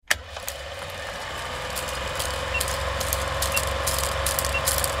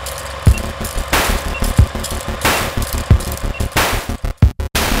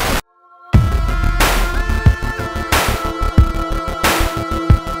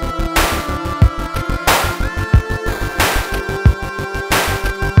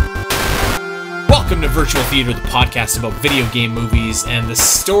Virtual Theater, the podcast about video game movies and the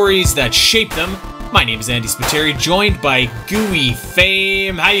stories that shape them. My name is Andy Spiteri, joined by Gooey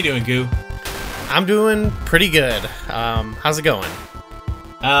Fame. How you doing, Goo? I'm doing pretty good. How's it going?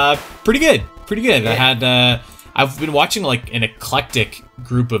 Pretty good. Yeah. I've been watching like an eclectic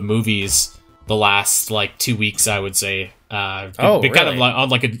group of movies the last 2 weeks, I would say. Been really? kind of on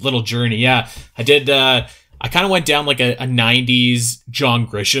like a little journey. Yeah, I did. I kind of went down like a 90s John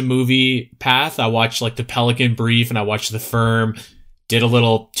Grisham movie path. I watched like The Pelican Brief and I watched The Firm. Did a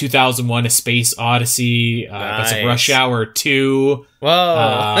little 2001: A Space Odyssey. Got some Rush Hour 2.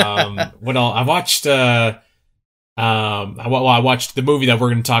 Whoa. What else? I watched. I watched the movie that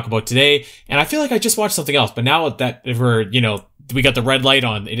we're going to talk about today, and I feel like I just watched something else. But now that we got the red light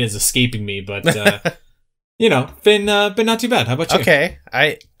on, it is escaping me. But been not too bad. How about you? Okay,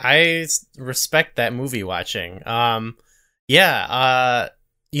 I respect that movie watching. You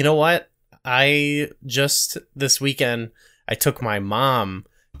know what? This weekend I took my mom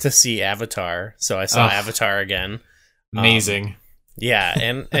to see Avatar, so I saw Avatar again. Amazing.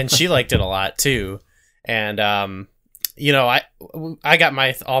 And she liked it a lot too. And I got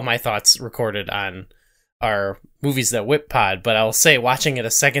all my thoughts recorded on our Movies That Whip pod, but I'll say watching it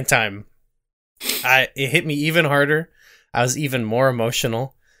a second time, it hit me even harder. I was even more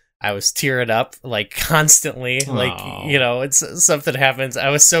emotional. I was tearing up like constantly. Aww. It's something happens. I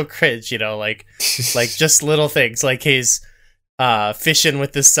was so cringe, like just little things like he's fishing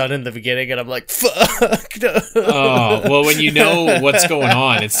with his son in the beginning, and I'm like, fuck. No. Oh, well, when you know what's going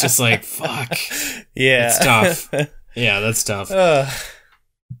on, it's just like, fuck. Yeah. It's tough. Yeah, that's tough.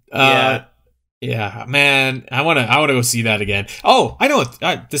 Yeah, man, I want to go see that again. Oh, I know.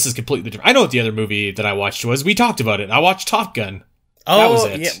 This is completely different. I know what the other movie that I watched was. We talked about it. I watched Top Gun. Oh, that was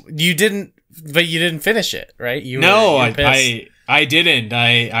it. Yeah, you didn't finish it, right? I didn't.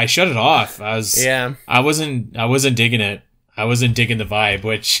 I shut it off. I wasn't digging it. I wasn't digging the vibe,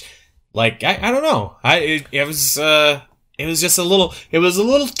 which, like, I don't know. It was just a little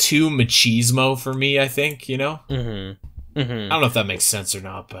too machismo for me, I think, Mm-hmm. Mm-hmm. I don't know if that makes sense or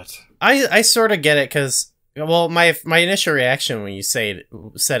not, but I sort of get it, because, well, my initial reaction when you said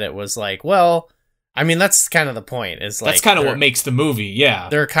it was like, well, I mean, that's kind of the point. Is like, that's kind of what makes the movie, yeah.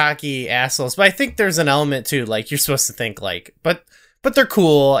 They're cocky assholes, but I think there's an element too, like, you're supposed to think like, but they're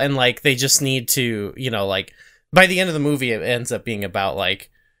cool, and like they just need to, like, by the end of the movie, it ends up being about like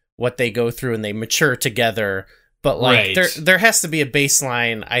what they go through and they mature together. But like there has to be a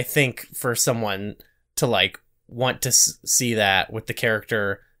baseline, I think, for someone to like want to see that with the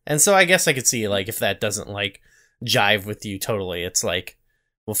character. And so I guess I could see like if that doesn't like jive with you totally, it's like,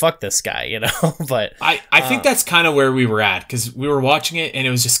 well, fuck this guy, But I think that's kind of where we were at, because we were watching it and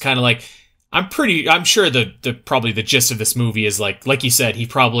it was just kind of like, I'm sure probably the gist of this movie is like you said, he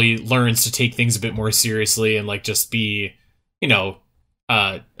probably learns to take things a bit more seriously and like just be,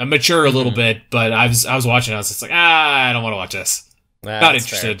 mature a little bit. But I was watching it, I was just like, I don't want to watch this. Not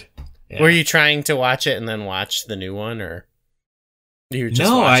interested. Yeah. Were you trying to watch it and then watch the new one, or you were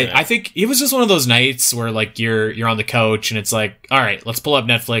just no? watching it? I think it was just one of those nights where like you're on the couch and it's like, all right, let's pull up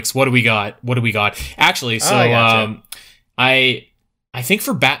Netflix. What do we got? Actually, so I think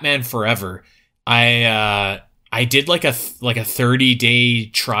for Batman Forever, I did like a 30-day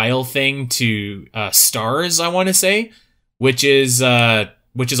trial thing to Stars, I want to say, which is on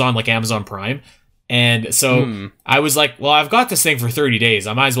like Amazon Prime. And so I was like, well, I've got this thing for 30 days.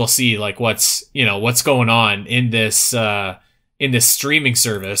 I might as well see like what's going on in this streaming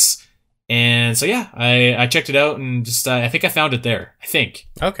service. And so yeah, I checked it out and just I think I found it there. I think.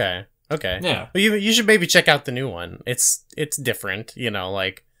 Okay. Yeah. Well, you should maybe check out the new one. It's different,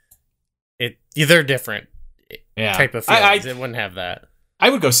 like they're different type of films. It wouldn't have that. I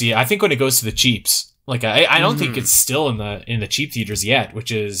would go see it. I think when it goes to the cheaps, like I don't think it's still in the cheap theaters yet,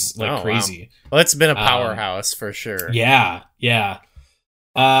 which is like crazy. Wow. Well, it's been a powerhouse for sure. Yeah.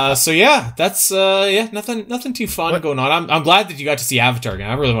 So yeah, that's nothing too fun going on. I'm glad that you got to see Avatar again.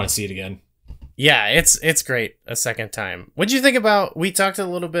 I really want to see it again. Yeah, it's great a second time. What'd you think about? We talked a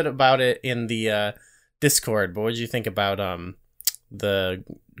little bit about it in the Discord, but what'd you think about the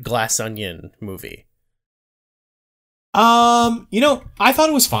Glass Onion movie? I thought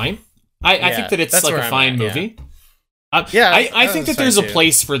it was fine. I think that it's like a fine movie. Yeah. I think that there's a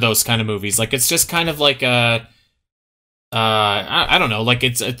place for those kind of movies. Like it's just kind of like a I don't know, like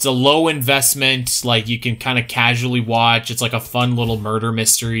it's a low investment, like you can kind of casually watch. It's like a fun little murder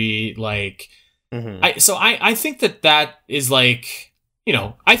mystery, like I think that is like,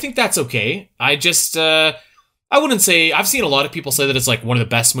 I think that's okay. I just I wouldn't say, I've seen a lot of people say that it's like one of the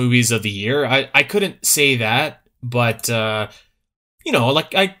best movies of the year. I couldn't say that, but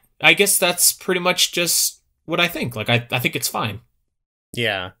like I guess that's pretty much just what I think. Like, I think it's fine.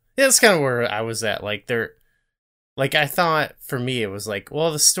 Yeah. That's kind of where I was at. Like, I thought, for me, it was like,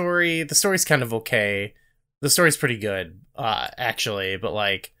 well, the story's kind of okay. The story's pretty good, actually, but,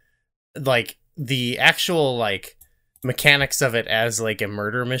 like, the actual, like, mechanics of it as, like, a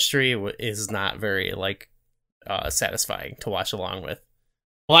murder mystery is not very, like, satisfying to watch along with.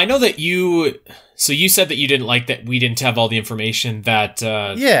 Well, I know that you said that you didn't like that we didn't have all the information that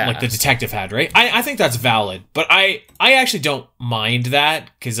like the detective had, right? I think that's valid, but I actually don't mind that,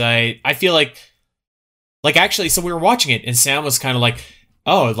 because I feel like actually, so we were watching it and Sam was kind of like,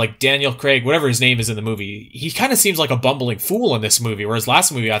 oh, like Daniel Craig, whatever his name is in the movie, he kind of seems like a bumbling fool in this movie, whereas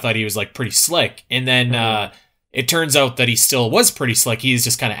last movie I thought he was like pretty slick, and then it turns out that he still was pretty slick. He's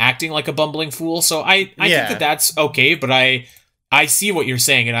just kind of acting like a bumbling fool. So I think that that's okay, but I see what you're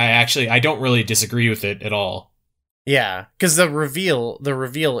saying, and I don't really disagree with it at all. Yeah, because the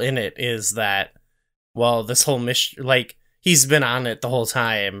reveal in it is that, well, this whole mystery, like, he's been on it the whole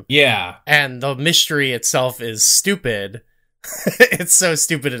time. Yeah. And the mystery itself is stupid. It's so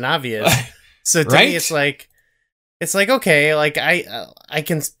stupid and obvious. So to me, it's like, okay, like, I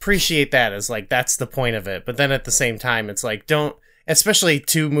can appreciate that as, like, that's the point of it. But then at the same time, it's like, especially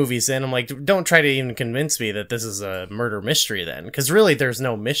 2 movies in, I'm like, don't try to even convince me that this is a murder mystery then, because really there's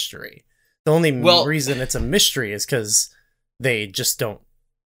no mystery. The only reason it's a mystery is because they just don't,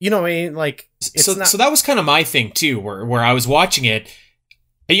 you know what I mean? Like, so that was kind of my thing too, where I was watching it.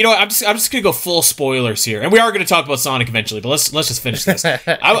 And you know what, I'm just gonna go full spoilers here, and we are gonna talk about Sonic eventually, but let's just finish this. I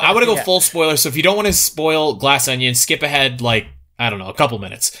want to go full spoilers, so if you don't want to spoil Glass Onion, skip ahead, like, I don't know, a couple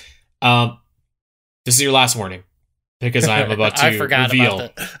minutes. This is your last warning, because I am about to reveal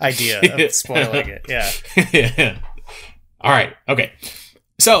about the idea of spoiling it. Yeah. Yeah. All right. Okay.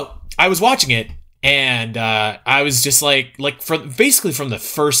 So I was watching it, and I was just like basically from the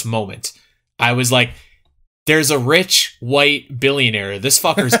first moment, I was like, there's a rich white billionaire. This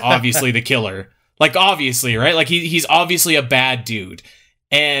fucker's obviously the killer. Like, obviously, right? Like, he's obviously a bad dude.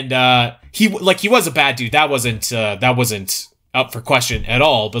 And he was a bad dude. That wasn't up for question at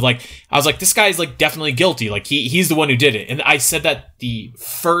all. But, like, I was like, this guy's, like, definitely guilty. Like, he's the one who did it. And I said that the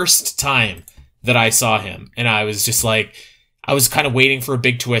first time that I saw him. And I was just like, I was kind of waiting for a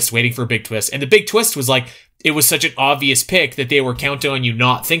big twist. And the big twist was, like, it was such an obvious pick that they were counting on you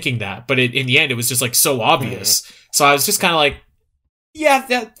not thinking that. But in the end, it was just, like, so obvious. Mm-hmm. So I was just kind of like, yeah,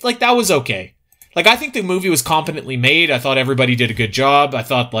 that was okay. Like, I think the movie was competently made. I thought everybody did a good job. I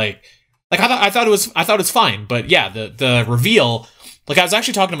thought, I thought it was fine. But yeah, the reveal, like, I was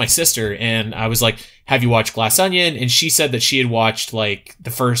actually talking to my sister, and I was like, have you watched Glass Onion? And she said that she had watched, like, the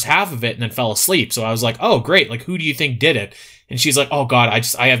first half of it and then fell asleep. So I was like, oh, great. Like, who do you think did it? And she's like, oh God,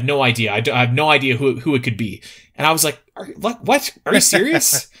 I have no idea. I have no idea who it could be. And I was like, what? Are you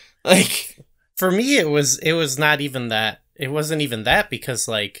serious? Like, for me, it was not even that. It wasn't even that, because,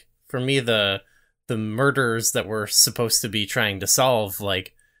 like, for me, the murders that we're supposed to be trying to solve,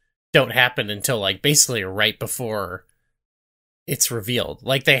 like, don't happen until, like, basically right before it's revealed.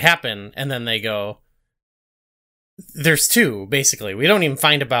 Like, they happen, and then they go, there's 2, basically. We don't even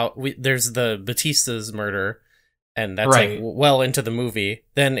find there's the Batista's murder, and that's right, like, well into the movie.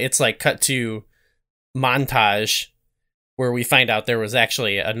 Then it's, like, cut to montage where we find out there was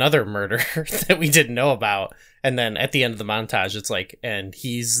actually another murder that we didn't know about. And then at the end of the montage, it's like, and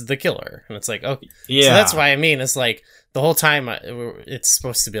he's the killer. And it's like, okay. Yeah. So that's why I mean, it's like, the whole time it's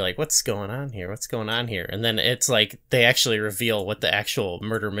supposed to be like, what's going on here? What's going on here? And then it's like, they actually reveal what the actual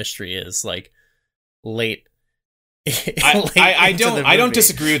murder mystery is, like, late. I don't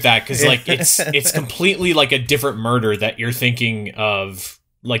disagree with that, because, like, it's completely, like, a different murder that you're thinking of,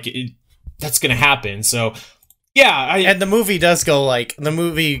 like, that's gonna happen. So yeah, and the movie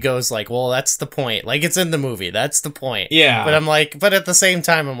goes like, well, that's the point. Like, it's in the movie, that's the point. Yeah. But I'm like, but at the same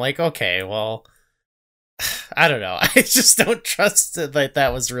time, I'm like, okay, well, I don't know. I just don't trust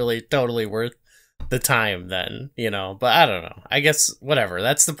that was really totally worth the time then, you know. But I don't know. I guess whatever.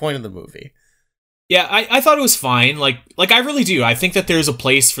 That's the point of the movie. Yeah, I thought it was fine. Like I really do. I think that there's a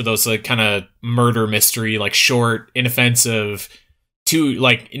place for those, like, kind of murder mystery, like, short, inoffensive, 2,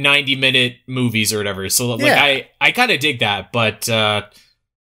 like, 90-minute movies or whatever. So, like, yeah. I kind of dig that, but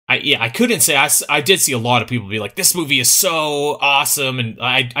I couldn't say I did see a lot of people be like, this movie is so awesome, and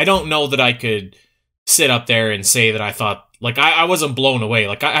I don't know that I could sit up there and say that I thought, like, I wasn't blown away.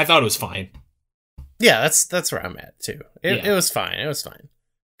 Like, I thought it was fine. Yeah, that's where I'm at too. It was fine. It was fine.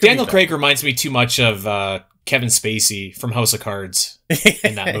 Daniel Craig reminds me too much of Kevin Spacey from House of Cards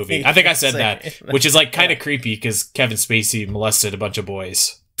in that movie. I think I said that, which is, like, kind of creepy, because Kevin Spacey molested a bunch of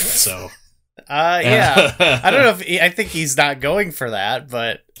boys. So, yeah, I don't know if I think he's not going for that,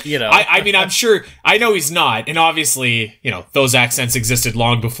 but you know. I mean, I'm sure, I know he's not, and obviously, you know, those accents existed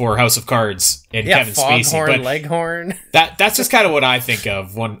long before House of Cards and Kevin Spacey. Foghorn Leghorn. That's just kind of what I think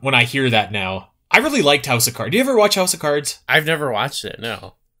of when I hear that now. I really liked House of Cards. Do you ever watch House of Cards? I've never watched it,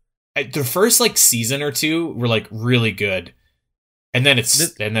 no. The first, like, season or two were, like, really good. And then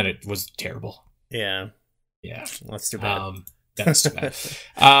it was terrible. Yeah. Yeah. That's too bad. That's too bad.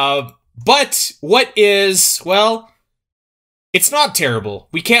 But what is, well, it's not terrible.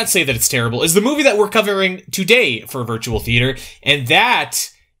 We can't say that it's terrible. Is the movie that we're covering today for Virtual Theater, and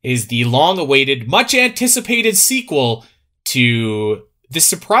that is the long-awaited, much-anticipated sequel to the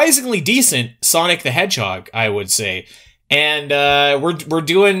surprisingly decent Sonic the Hedgehog, I would say. And we're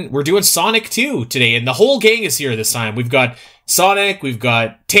doing Sonic 2 today, and the whole gang is here this time. We've got Sonic, we've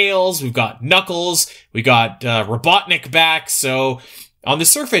got Tails, we've got Knuckles, we got Robotnik back, so on the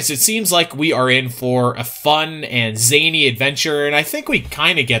surface, it seems like we are in for a fun and zany adventure, and I think we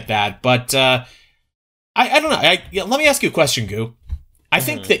kind of get that, but I don't know. Let me ask you a question, Goo. I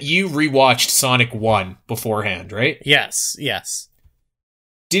think that you rewatched Sonic 1 beforehand, right? Yes.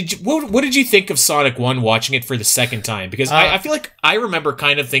 What did you think of Sonic 1 watching it for the second time? Because I feel like I remember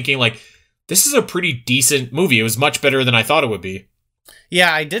kind of thinking, like, this is a pretty decent movie. It was much better than I thought it would be.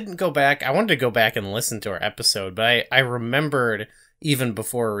 Yeah, I didn't go back. I wanted to go back and listen to our episode, but I remembered, even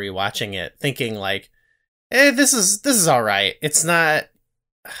before rewatching it, thinking like, this is all right. It's not,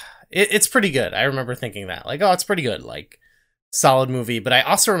 it's pretty good. I remember thinking that, like, oh, it's pretty good, like, solid movie. But I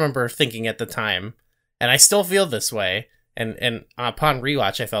also remember thinking at the time, and I still feel this way, and upon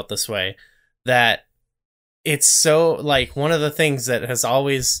rewatch I felt this way, that it's so, like, one of the things that has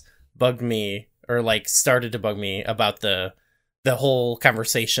always bugged me, or like started to bug me about the whole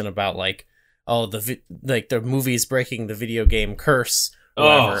conversation about, like, oh, the movie's breaking the video game curse,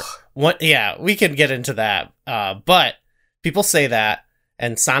 or whatever. Yeah, we can get into that. But people say that,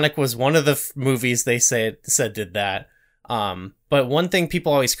 and Sonic was one of the movies they said did that. But one thing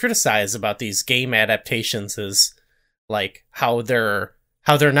people always criticize about these game adaptations is, like, how they're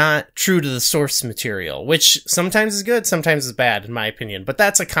not true to the source material, which sometimes is good, sometimes is bad, in my opinion. But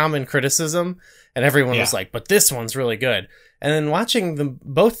that's a common criticism, and everyone was like, but this one's really good. And then watching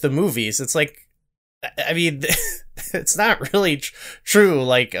both the movies, it's like, I mean, it's not really true,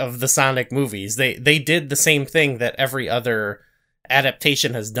 like, of the Sonic movies. They did the same thing that every other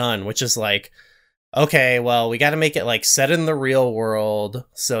adaptation has done, which is like, okay, well, we got to make it, like, set in the real world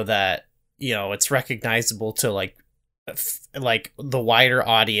so that, you know, it's recognizable to, like the wider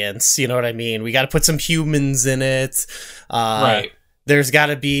audience, you know what I mean? We got to put some humans in it. Right. There's got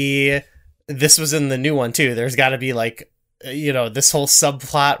to be, this was in the new one too, there's got to be, like, you know, this whole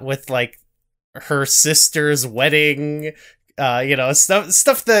subplot with, like, her sister's wedding, you know,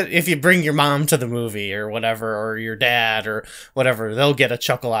 stuff that if you bring your mom to the movie or whatever, or your dad or whatever, they'll get a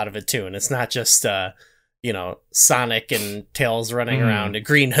chuckle out of it too. And it's not just, you know, Sonic and Tails running around a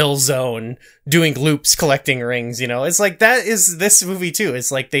Green Hill Zone doing loops, collecting rings, you know. It's like, that is this movie too.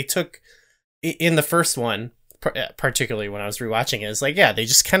 It's like they took, in the first one, particularly when I was rewatching it, it's like, yeah, they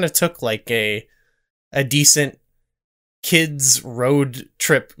just kind of took, like, a decent kids road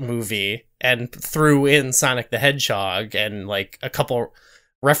trip movie and threw in Sonic the Hedgehog and, like, a couple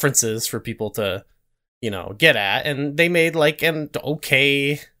references for people to, you know, get at, and they made, like, an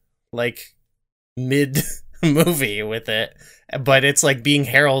okay, like, mid movie with it, but it's, like, being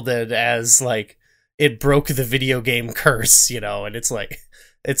heralded as, like, it broke the video game curse, you know. And it's like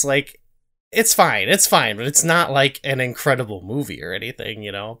it's fine, but it's not, like, an incredible movie or anything,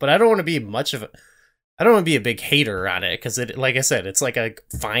 you know. But I don't want to be I don't want to be a big hater on it, because it, like I said, it's like a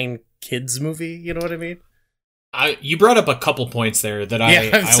fine kids movie, you know what I mean? You brought up a couple points there that I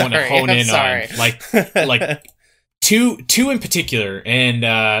want to hone in on, like two in particular, and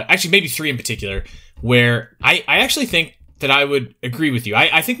actually maybe three in particular, where I actually think that I would agree with you.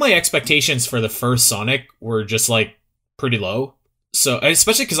 I think my expectations for the first Sonic were just, like, pretty low. So,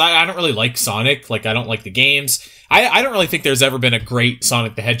 especially because I don't really like Sonic. Like, I don't like the games. I don't really think there's ever been a great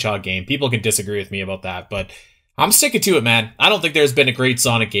Sonic the Hedgehog game. People can disagree with me about that, but I'm sticking to it, man. I don't think there's been a great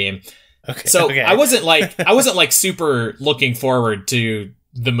Sonic game. Okay. So okay. I wasn't like super looking forward to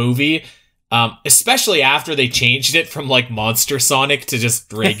the movie, especially after they changed it from, like, Monster Sonic to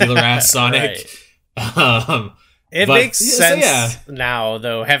just regular ass Sonic. It makes sense now,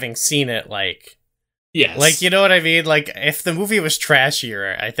 though, having seen it, like. Yes. Like, you know what I mean? Like, if the movie was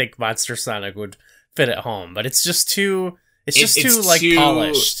trashier, I think Monster Sonic would fit at home. But it's just too, too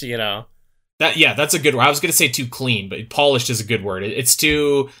polished, you know? That's a good word. I was going to say too clean, but polished is a good word. It's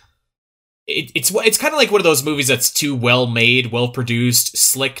too... It's kind of like one of those movies that's too well made, well produced,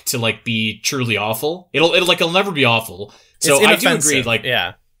 slick to, like, be truly awful. It'll never be awful. So I do agree, like...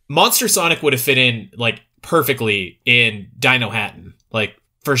 Yeah. Monster Sonic would have fit in like perfectly in Dino Hatton, like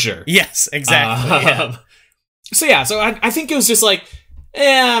for sure. Yes, exactly. So I think it was just like,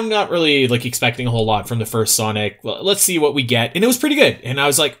 I'm not really like expecting a whole lot from the first Sonic. Well, let's see what we get, and it was pretty good. And I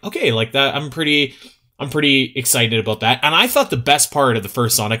was like, okay, like that. I'm pretty excited about that. And I thought the best part of the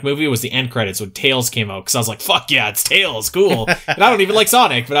first Sonic movie was the end credits when Tails came out, because I was like, fuck yeah, it's Tails, cool. And I don't even like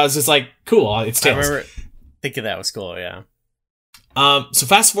Sonic, but I was just like, cool, it's Tails. I remember thinking that was cool, yeah. So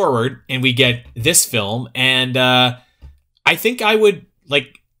fast forward, and we get this film, and I think I would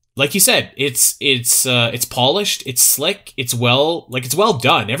like you said, it's polished, it's slick, it's well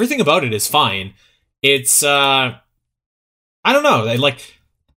done. Everything about it is fine. It's I don't know,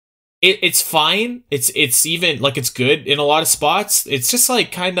 it's fine. It's even like it's good in a lot of spots. It's just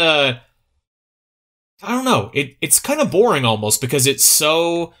like kind of, I don't know. It's kind of boring almost because it's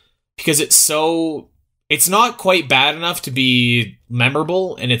not quite bad enough to be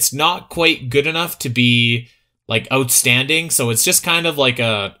memorable, and it's not quite good enough to be like outstanding. So it's just kind of like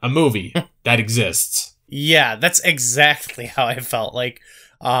a movie that exists. Yeah, that's exactly how I felt. Like,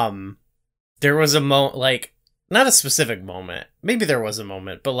 there was a moment, like, not a specific moment. Maybe there was a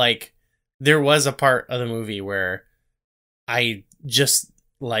moment, but like there was a part of the movie where I just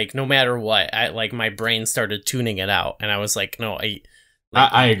like, no matter what, I like my brain started tuning it out, and I was like, no,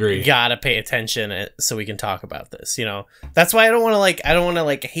 I agree. You gotta pay attention so we can talk about this. You know, that's why I don't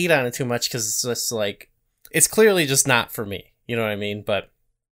want to hate on it too much, because it's just like, it's clearly just not for me. You know what I mean? But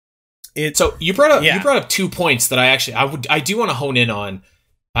so you brought up 2 points that I do want to hone in on.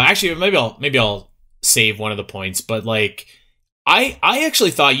 Actually, maybe I'll save one of the points, but like I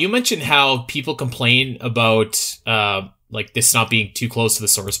actually thought you mentioned how people complain about like this not being too close to the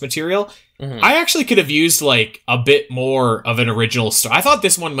source material. Mm-hmm. I actually could have used like a bit more of an original story. I thought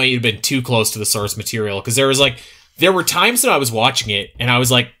this one might have been too close to the source material, because there were times that I was watching it and I was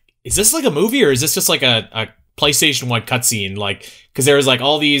like, is this like a movie, or is this just like a PlayStation 1 cutscene? Like, because there was like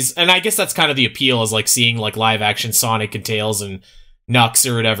all these, and I guess that's kind of the appeal, is like seeing like live action Sonic and Tails and Knucks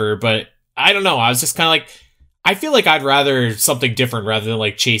or whatever. But I don't know. I was just kind of like, I feel like I'd rather something different rather than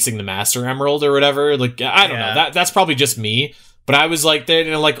like chasing the Master Emerald or whatever. Like, I don't know. That's probably just me. But I was like,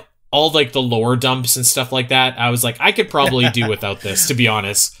 like all like the lore dumps and stuff like that. I was like, I could probably do without this, to be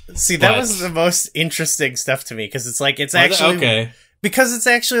honest. See, that was the most interesting stuff to me, because it's like, it's actually okay. Because it's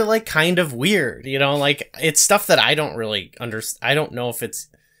actually like kind of weird, you know, like it's stuff that I don't really understand. I don't know if it's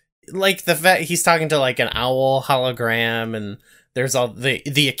like the fact he's talking to like an owl hologram, and there's all the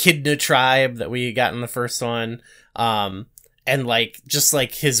Echidna tribe that we got in the first one. And like, just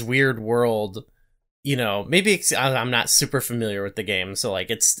like his weird world, you know, maybe I'm not super familiar with the game. So like,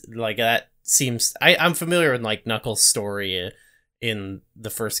 it's like, that seems, I'm familiar with like Knuckles' story in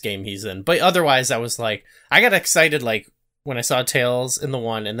the first game he's in, but otherwise I was like, I got excited like when I saw Tails in the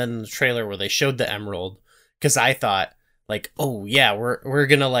one, and then the trailer where they showed the Emerald, because I thought like, oh yeah, we're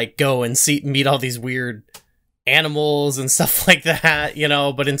gonna like go and meet all these weird animals and stuff like that, you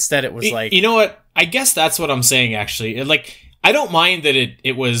know. But instead it was like, you know what? I guess that's what I'm saying. Actually, like, I don't mind that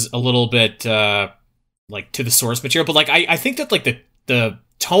it was a little bit like to the source material, but like I think that like the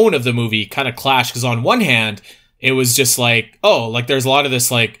tone of the movie kind of clashed, because on one hand it was just like, oh, like there's a lot of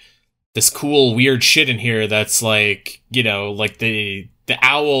this like this cool weird shit in here that's like, you know, like the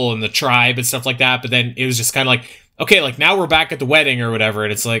owl and the tribe and stuff like that, but then it was just kind of like, okay, like now we're back at the wedding or whatever,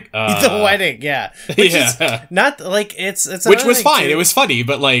 and it's like the wedding, yeah, which is not like it's which was fine, it was funny,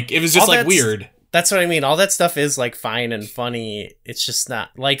 but like it was just like weird. That's what I mean. All that stuff is like fine and funny. It's just not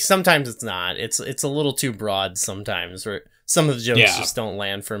like, sometimes it's not. It's a little too broad sometimes, or some of the jokes just don't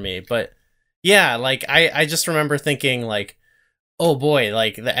land for me. But yeah, like I just remember thinking like, oh boy,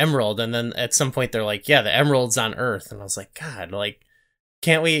 like the Emerald, and then at some point they're like, yeah, the Emerald's on Earth, and I was like, God, like,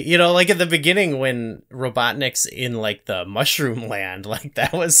 can't we, you know, like at the beginning when Robotnik's in like the mushroom land, like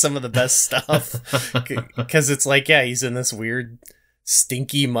that was some of the best stuff, because it's like, yeah, he's in this weird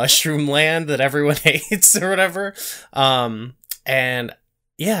stinky mushroom land that everyone hates or whatever. And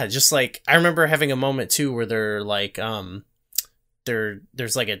yeah, just like, I remember having a moment too where they're like,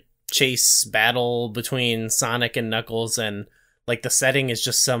 there's like a chase battle between Sonic and Knuckles, and like the setting is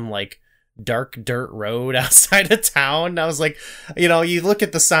just some like dark dirt road outside of town. And I was like, you know, you look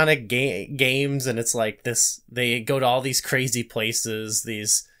at the Sonic games and it's like this, they go to all these crazy places,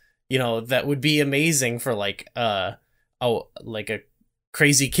 these, you know, that would be amazing for like like a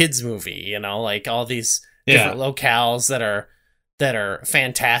crazy kids movie, you know, like all these different locales that are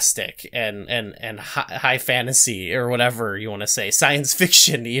fantastic and high fantasy, or whatever you want to say, science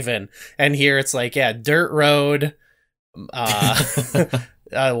fiction even. And here it's like, yeah, dirt road,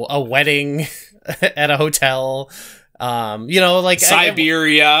 a wedding at a hotel, Like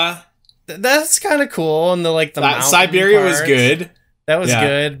Siberia. That's kind of cool. And the Siberia was good. That was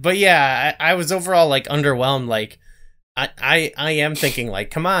good. But yeah, I was overall like underwhelmed. Like I am thinking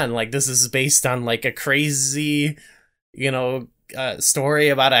like, come on, like this is based on like a crazy, story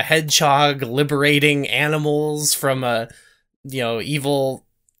about a hedgehog liberating animals from a, evil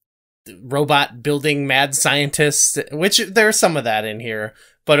robot building mad scientist, which there's some of that in here.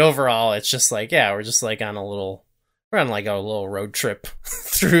 But overall, it's just like, yeah, we're just like on a little road trip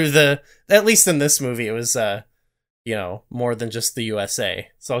through at least in this movie, it was, more than just the USA.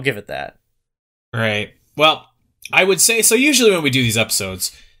 So I'll give it that. Right. Well, I would say, so usually when we do these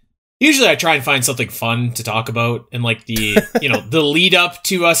episodes, I try and find something fun to talk about and like the, the lead up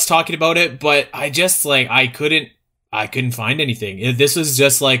to us talking about it. But I just like, I couldn't find anything. This was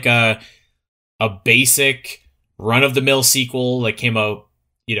just like a basic run of the mill sequel that came out,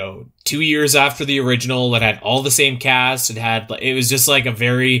 2 years after the original. It had all the same cast. It was just like a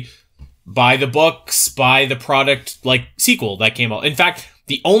very by the books, by the product, like sequel that came out. In fact,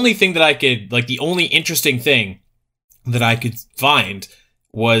 the only interesting thing that I could find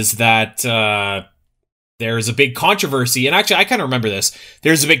was that there's a big controversy, and actually I kind of remember this.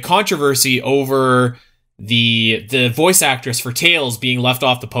 There's a big controversy over the voice actress for Tails being left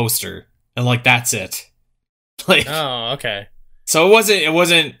off the poster, and like that's it. Like, oh, okay. So it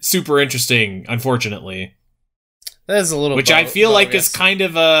wasn't super interesting, unfortunately. That is a little, which I feel like is kind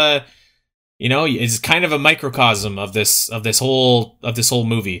of a, is kind of a microcosm of this whole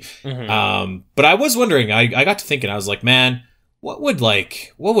movie. Mm-hmm. But I was wondering, I got to thinking, I was like, man, what would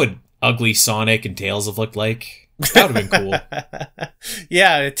ugly Sonic and Tails have looked like? That would have been cool.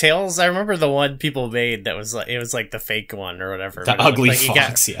 Yeah, Tails. I remember the one people made that was like, it was like the fake one or whatever. The ugly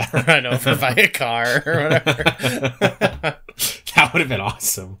fox, yeah. Run over by a car or whatever. That would have been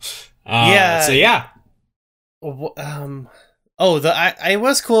awesome. Yeah. So yeah. I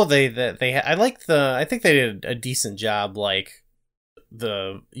was cool. I think they did a decent job. Like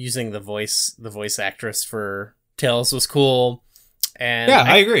using the voice actress for Tails was cool. And yeah,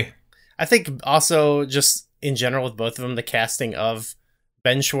 I agree. I think also just in general with both of them, the casting of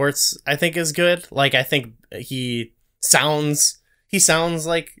Ben Schwartz, I think is good. Like, I think he sounds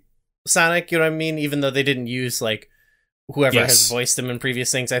like Sonic, you know what I mean? Even though they didn't use like whoever has voiced him in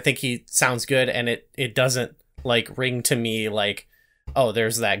previous things, I think he sounds good, and it doesn't like ring to me like, oh,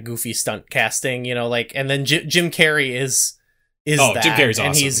 there's that goofy stunt casting, like, and then Jim Carrey is that, Jim Carrey's awesome,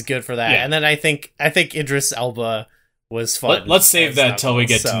 and he's good for that. Yeah. And then I think Idris Elba was fun. Let's save that till we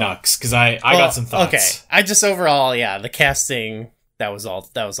get to Nux, because I got some thoughts. Okay, I just overall, yeah, the casting, that was all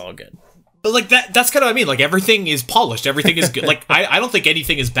good. But like that's kind of what I mean. Like, everything is polished, everything is good. Like, I don't think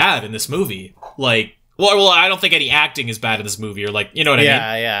anything is bad in this movie. Like, well, I don't think any acting is bad in this movie, or like, you know what I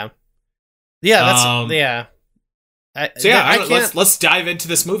mean? Yeah. That's yeah. Let's dive into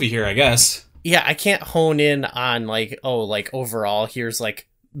this movie here, I guess. Yeah, I can't hone in on like, overall, here's like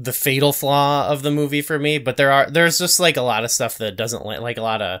the fatal flaw of the movie for me, but there's just like a lot of stuff that doesn't like a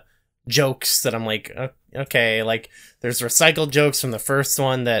lot of jokes that I'm like, okay, like there's recycled jokes from the first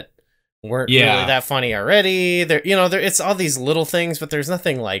one that weren't really that funny already. There it's all these little things, but there's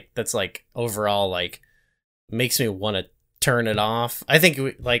nothing like that's like overall like makes me want to turn it off. I think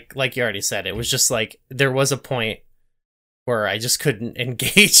like you already said, it was just like there was a point where I just couldn't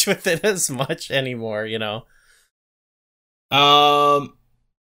engage with it as much anymore,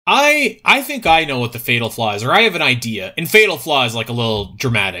 I think I know what the fatal flaw is, or I have an idea. And fatal flaw is like a little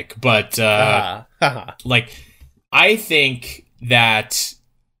dramatic, but like, I think that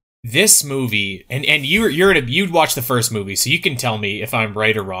this movie, and you'd watch the first movie, so you can tell me if I'm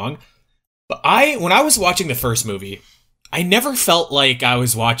right or wrong. But when I was watching the first movie, I never felt like I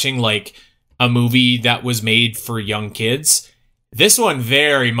was watching like a movie that was made for young kids. This one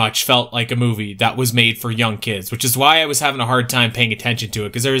very much felt like a movie that was made for young kids, which is why I was having a hard time paying attention to it,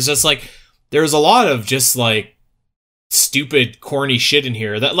 because there was a lot of just like stupid, corny shit in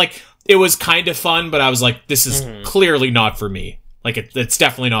here that like it was kind of fun, but I was like, this is clearly not for me. Like it's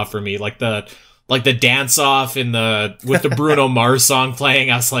definitely not for me. Like the dance off with the Bruno Mars song playing,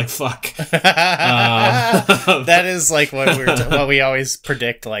 I was like, fuck. That is like what we always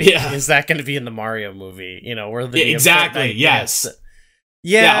predict. Like, is that going to be in the Mario movie? Where the exactly, yes,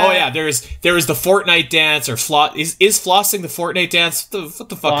 yeah. Oh yeah, there was the Fortnite dance, or is flossing the Fortnite dance? What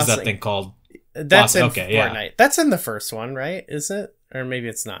the fuck is that thing called? That's in Fortnite. Yeah. That's in the first one, right? Is it, or maybe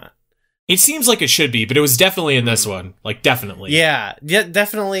it's not? It seems like it should be, but it was definitely in this one. Like, definitely. Yeah,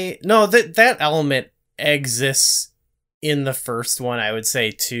 definitely. No, that element exists in the first one, I would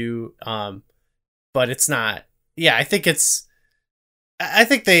say, too. But it's not. Yeah, I think it's I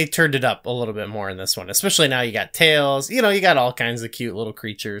think they turned it up a little bit more in this one, especially now you got tails, you got all kinds of cute little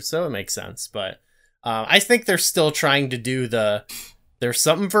creatures, so it makes sense. But I think they're still trying to do there's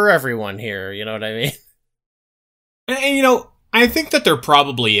something for everyone here, you know what I mean? And I think that there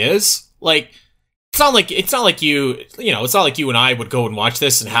probably is. Like, it's not like you and I would go and watch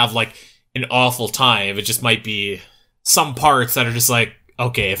this and have like an awful time. It just might be some parts that are just like,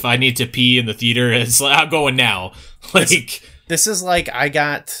 okay, if I need to pee in the theater, it's like, I'm going now. Like, this is like, I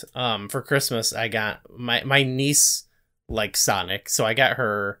got, for Christmas, I got my niece likes Sonic, so I got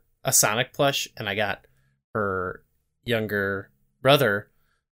her a Sonic plush, and I got her younger brother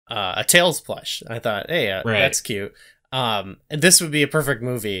a Tails plush. I thought, hey, that's cute. And this would be a perfect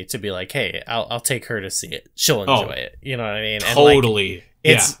movie to be like, hey, I'll take her to see it. She'll enjoy it. You know what I mean? Totally.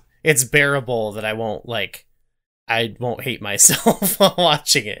 And it's bearable that I won't hate myself while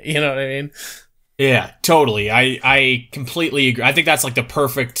watching it. You know what I mean? Yeah, totally. I completely agree. I think that's like the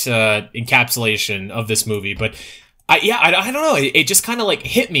perfect encapsulation of this movie. But I don't know. It just kind of like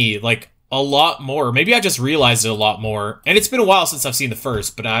hit me like a lot more. Maybe I just realized it a lot more. And it's been a while since I've seen the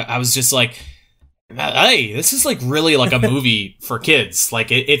first, but I was just like, hey, this is like really like a movie for kids.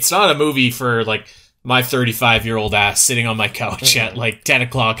 Like it's not a movie for like my 35-year-old ass sitting on my couch at like 10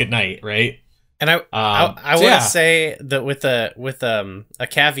 o'clock at night, right? And I want to say that with a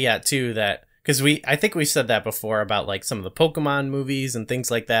caveat too, that because I think we said that before about like some of the Pokemon movies and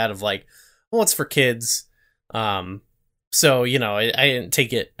things like that of like, well, it's for kids. So, I didn't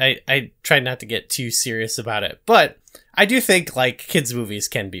take it. I tried not to get too serious about it, but I do think like kids movies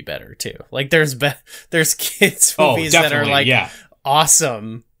can be better too. Like there's kids movies that are like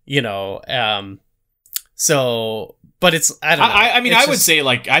awesome, so, but it's, I don't know. I mean, I would say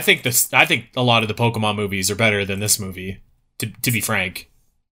like, I think a lot of the Pokemon movies are better than this movie, to be frank.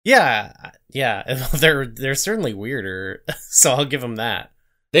 Yeah. They're certainly weirder, so I'll give them that.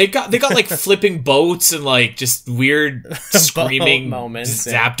 They got like flipping boats and like just weird screaming moments,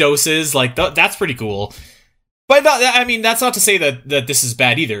 Zapdoses. Like that's pretty cool. But I mean, that's not to say that this is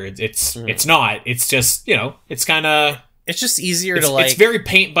bad either. It's not. It's just it's kind of. It's just easier to like. It's very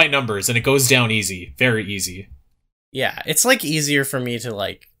paint by numbers, and it goes down easy, very easy. Yeah, it's like easier for me to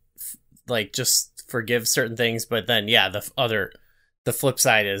like just forgive certain things, but then the flip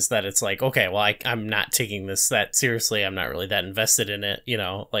side is that it's like, okay, well, I'm not taking this that seriously. I'm not really that invested in it,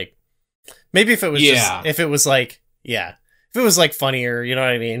 like maybe if it was if it was like funnier, you know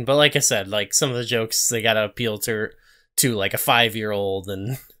what I mean? But like I said, like some of the jokes, they got to appeal to like a 5-year-old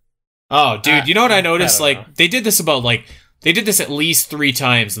and. Oh, dude, you know what I noticed? They did this at least 3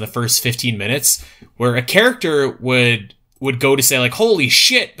 times in the first 15 minutes where a character would go to say like, holy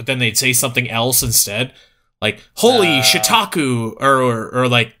shit, but then they'd say something else instead. Like, holy shitaku, or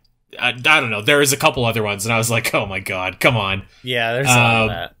like, I don't know. There was a couple other ones, and I was like, oh my god, come on. Yeah, there's a lot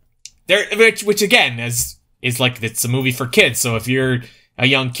of that. Which again, is like, it's a movie for kids, so if you're a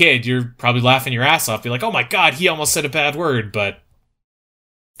young kid, you're probably laughing your ass off. You're like, oh my god, he almost said a bad word, but...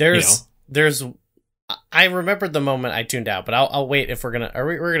 There's I remembered the moment I tuned out, but I'll wait if we're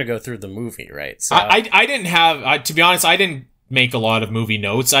gonna go through the movie, right? So I didn't have, to be honest, I didn't make a lot of movie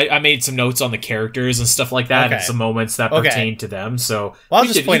notes. I made some notes on the characters and stuff like that, and some moments that pertain to them. So I'll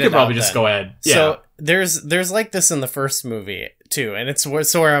just point it out. You could probably just go ahead. Yeah. So there's like this in the first movie too, and it's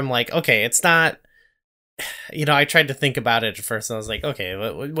where I'm like, okay, it's not. I tried to think about it at first, and I was like, okay,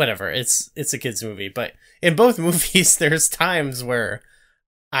 whatever. It's a kids movie, but in both movies, there's times where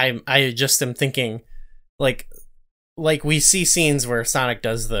I just am thinking, like we see scenes where Sonic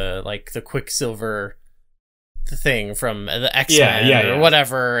does the Quicksilver thing from the X-Men or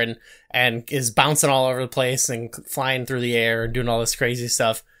whatever, and is bouncing all over the place and flying through the air and doing all this crazy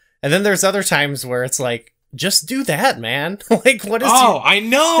stuff. And then there's other times where it's like, just do that, man. Like, what is? Oh, I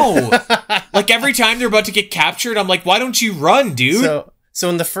know. Like every time they're about to get captured, I'm like, why don't you run, dude? So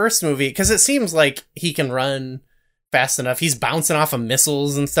in the first movie, because it seems like he can run fast enough. He's bouncing off of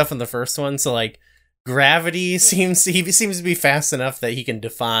missiles and stuff in the first one. So like gravity seems to be fast enough that he can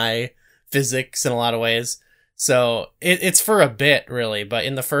defy physics in a lot of ways. So it's for a bit really, but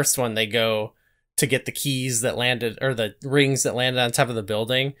in the first one they go to get the keys that landed, or the rings that landed on top of the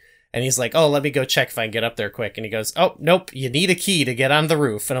building. And he's like, oh, let me go check if I can get up there quick. And he goes, oh, nope, you need a key to get on the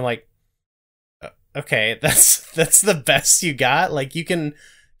roof. And I'm like, okay, that's the best you got? Like,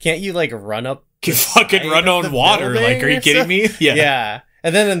 can't you like run up? You fucking run on water. Like, are you kidding me? Yeah. Yeah.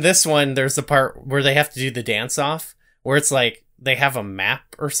 And then in this one, there's the part where they have to do the dance off, where it's like they have a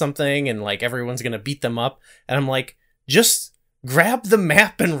map or something, and like everyone's going to beat them up. And I'm like, just grab the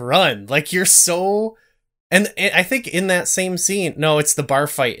map and run. Like, you're so... And I think in that same scene, no, it's the bar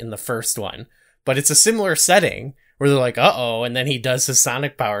fight in the first one, but it's a similar setting where they're like, uh-oh, and then he does his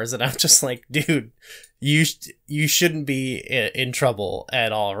sonic powers, and I'm just like, dude, you shouldn't be in trouble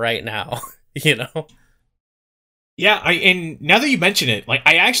at all right now, you know? Yeah, and now that you mention it, like,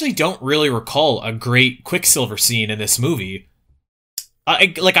 I actually don't really recall a great Quicksilver scene in this movie. I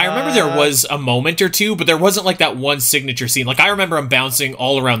remember there was a moment or two, but there wasn't, like, that one signature scene. Like, I remember him bouncing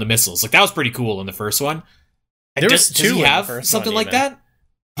all around the missiles. Like, that was pretty cool in the first one. There was two does he have something like that?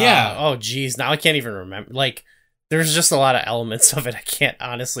 Yeah. Oh, geez, now I can't even remember. Like, there's just a lot of elements of it I can't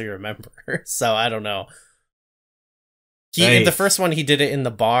honestly remember. So I don't know. In the first one, he did it in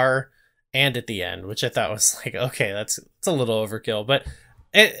the bar and at the end, which I thought was like, okay, it's a little overkill, but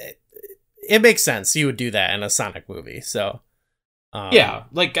it makes sense. You would do that in a Sonic movie. So yeah,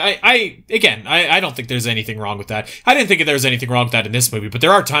 like I don't think there's anything wrong with that. I didn't think there was anything wrong with that in this movie, but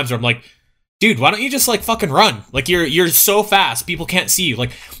there are times where I'm like, dude, why don't you just, like, fucking run? Like, you're so fast, people can't see you. Like,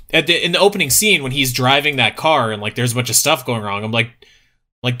 in the opening scene when he's driving that car and, like, there's a bunch of stuff going wrong, I'm like,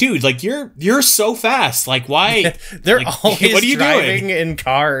 dude, like, you're so fast. Like, why? They're like, always what are you driving doing? in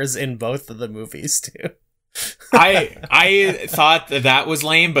cars in both of the movies too. I thought that was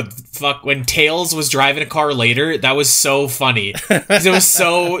lame, but fuck, when Tails was driving a car later, that was so funny. 'Cause it was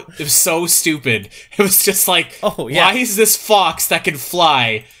so stupid. It was just like, oh yeah, why is this fox that can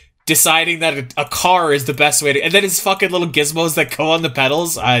fly deciding that a car is the best way to, and then his fucking little gizmos that go on the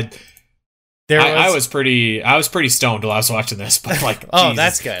pedals. I was pretty stoned while I was watching this, but like, oh, Jesus,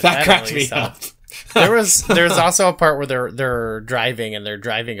 that's good. That cracked me up. There's also a part where they're driving and they're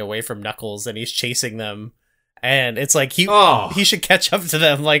driving away from Knuckles and he's chasing them, and it's like he should catch up to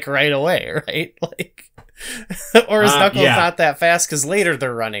them like right away, right? Like, or is Knuckles not that fast? Because later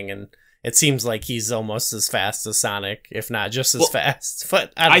they're running and it seems like he's almost as fast as Sonic, if not just as fast.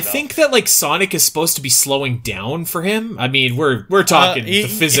 But I don't know. think that, like, Sonic is supposed to be slowing down for him. I mean, we're talking the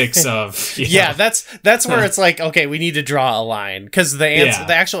physics of yeah. That's where it's like, okay, we need to draw a line, because the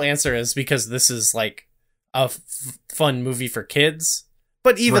actual answer is because this is like a fun movie for kids.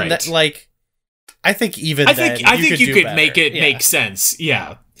 But even that, like, I think you could make it make sense.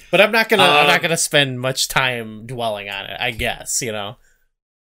 Yeah, but I'm not gonna spend much time dwelling on it, I guess, you know.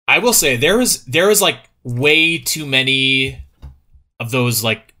 I will say there was like way too many of those,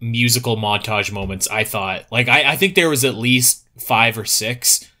 like, musical montage moments. I thought, like, I think there was at least 5 or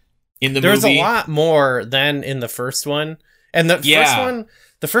 6 in the movie. There's a lot more than in the first one, and the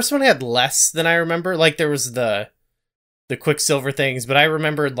first one had less than I remember. Like, there was the Quicksilver things, but I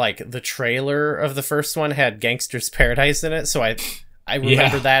remembered, like, the trailer of the first one had Gangster's Paradise in it, so I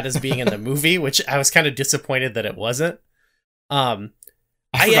remember that as being in the movie, which I was kind of disappointed that it wasn't.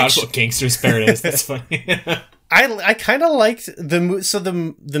 I forgot about Gangster's Paradise. That's funny. I kind of liked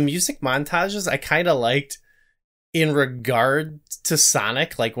the music montages. I kind of liked in regard to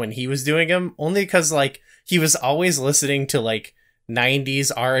Sonic, like when he was doing them, only because, like, he was always listening to, like,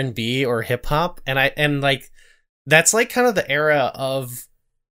 90s R&B or hip hop, and like that's like kind of the era of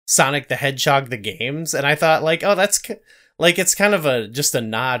Sonic the Hedgehog the games, and I thought, like, oh, that's like, it's kind of just a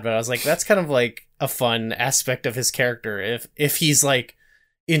nod, but I was like, that's kind of like a fun aspect of his character if he's like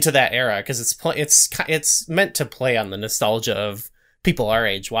into that era, because it's meant to play on the nostalgia of people our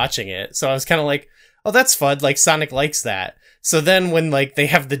age watching it. So I was kind of like, oh, that's fun, like Sonic likes that. So then when, like, they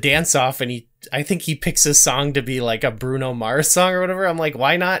have the dance off and I think he picks a song to be like a Bruno Mars song or whatever, I'm like,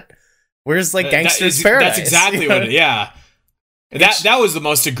 why not? Where's, like, Gangster's Paradise? That's exactly what it, yeah. That was the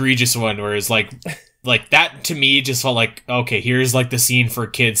most egregious one, where it's like that to me just felt like, okay, here's, like, the scene for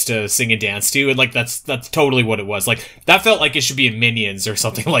kids to sing and dance to, and, like, that's totally what it was. Like, that felt like it should be in Minions or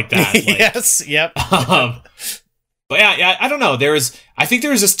something like that. Like, yes, yep. But yeah, I don't know. I think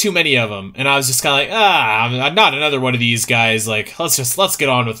there was just too many of them, and I was just kind of like, I'm not another one of these guys. Like, let's get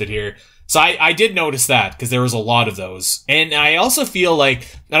on with it here. So I did notice that, because there was a lot of those, and I also feel like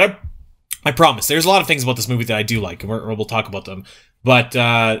that I promise there's a lot of things about this movie that I do like, and we'll talk about them, but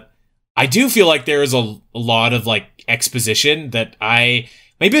I do feel like there is a lot of, like, exposition that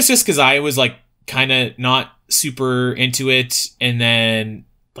maybe it's just because I was, like, kind of not super into it, and then,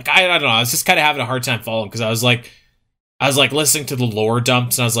 like, I don't know, I was just kind of having a hard time following, because I was like listening to the lore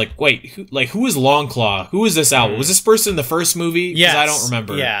dumps, and I was like, wait, who is Longclaw? Who is this owl? Was this person in the first movie? Yes. I don't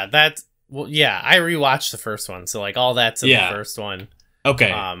remember. Yeah, I rewatched the first one, so, like, all that's in the first one. Okay.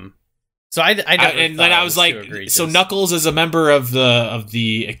 So I and then I was like, so Knuckles is a member of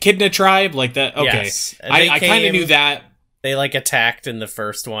the Echidna tribe, like that. Okay, yes. I kind of knew that. They, like, attacked in the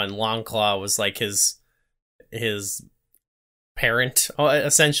first one. Longclaw was, like, his parent,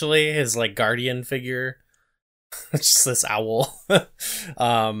 essentially, his, like, guardian figure. Just this owl.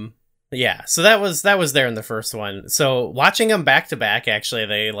 Yeah. So that was there in the first one. So watching them back to back, actually,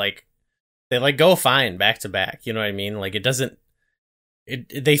 they, like, they like go fine back to back. You know what I mean? Like it doesn't.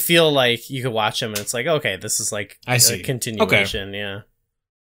 They feel like you could watch them and it's like, okay, this is like a continuation. Okay.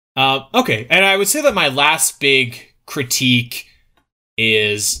 Yeah. Okay, and I would say that my last big critique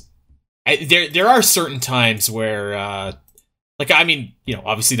is there are certain times where like, I mean, you know,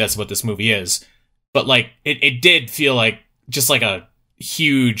 obviously that's what this movie is, but like it did feel like just like a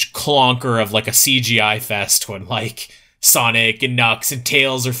huge clunker of like a CGI fest when like Sonic and Knucks and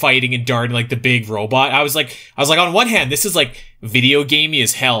Tails are fighting and darting like the big robot. I was like on one hand, this is like video gamey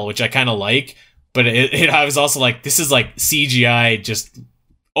as hell, which I kind of like, but I was also like, this is like CGI just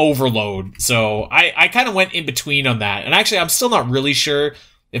overload. So I kind of went in between on that. And actually, I'm still not really sure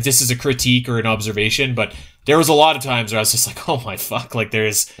if this is a critique or an observation, but there was a lot of times where I was just like, oh my fuck, like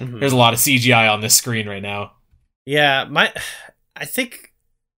there's a lot of CGI on this screen right now. Yeah, I think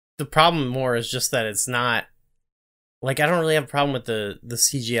the problem more is just that it's not, like, I don't really have a problem with the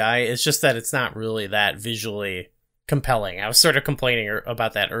CGI. It's just that it's not really that visually compelling. I was sort of complaining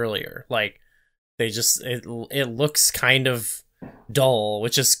about that earlier. Like, they just, it looks kind of dull,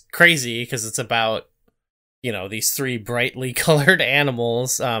 which is crazy because it's about, you know, these three brightly colored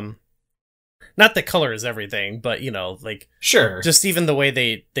animals. Not that color is everything, but, you know, like, sure, just even the way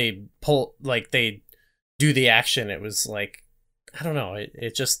they pull, like, they do the action, it was like, I don't know,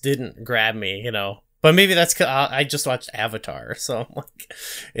 it just didn't grab me, you know. But maybe that's 'cause I just watched Avatar, so like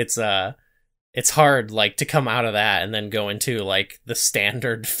it's hard like to come out of that and then go into like the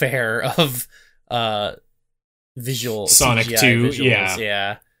standard fare of visual Sonic CGI 2, visuals.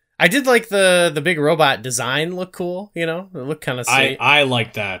 Yeah. I did like the big robot design look cool, you know? It looked kind of sweet. I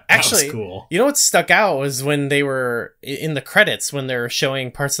like that. Actually, that was cool. You know what stuck out was when they were in the credits when they were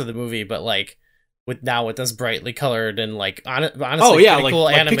showing parts of the movie, but like with this brightly colored and like honestly, like, cool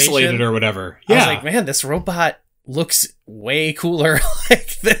like animation pixelated or whatever. Yeah, I was like, man, this robot looks way cooler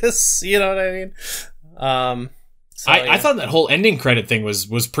like this. You know what I mean? I thought that whole ending credit thing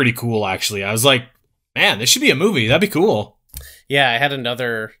was pretty cool. Actually, I was like, man, this should be a movie. That'd be cool. Yeah, it had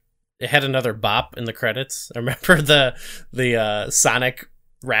another bop in the credits. I remember the Sonic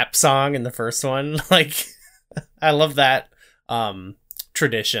rap song in the first one. Like, I love that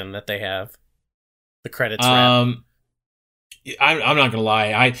tradition that they have. The credits rap. I'm not gonna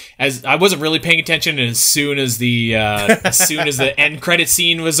lie. I wasn't really paying attention, and as soon as the end credit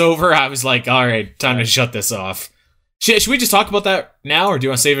scene was over, I was like, all right, time to shut this off. Should we just talk about that now, or do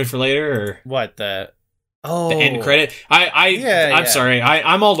you want to save it for later? Or what the end credit? I'm sorry.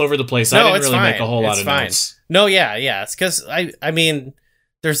 I'm all over the place. No, I didn't really fine. make a whole lot of fine. notes. No, yeah. It's because I mean,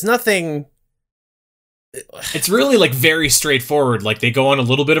 there's nothing. It's really like very straightforward. Like they go on a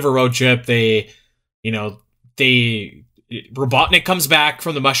little bit of a road trip. Robotnik comes back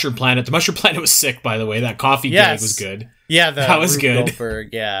from the Mushroom Planet. The Mushroom Planet was sick, by the way. That coffee gag was good. Yeah, that was good. Goldberg,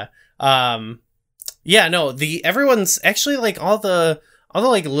 yeah. No, everyone's actually like all the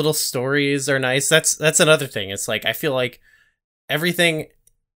like little stories are nice. That's another thing. It's like I feel like everything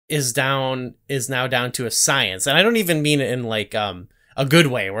is now down to a science, and I don't even mean it in like a good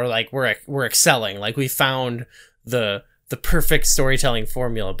way. Where like we're excelling. Like we found the perfect storytelling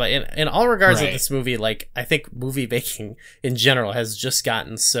formula, but in all regards of this movie, like I think movie making in general has just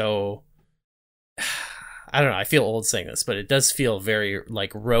gotten so, I don't know, I feel old saying this, but it does feel very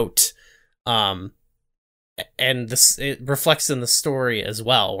like rote, and it reflects in the story as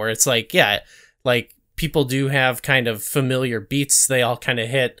well, where it's like, yeah, like people do have kind of familiar beats they all kind of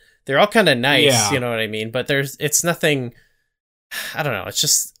hit, they're all kind of nice, you know what I mean, but it's nothing, I don't know, it's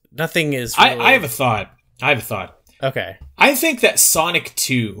just nothing is really... I have a thought. Okay. I think that Sonic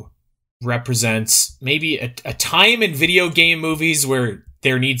 2 represents maybe a time in video game movies where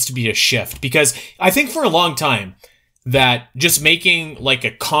there needs to be a shift. Because I think for a long time that just making like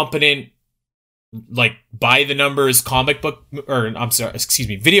a competent, like by the numbers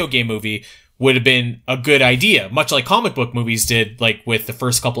video game movie would have been a good idea. Much like comic book movies did, like with the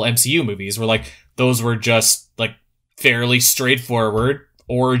first couple MCU movies, where like those were just like fairly straightforward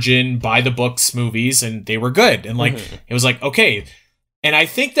origin by the books movies, and they were good, and like it was like okay. And I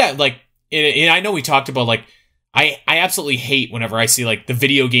think that like I know we talked about like I absolutely hate whenever I see like the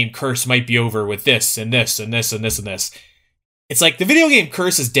video game curse might be over with this and this and this and this and this. It's like the video game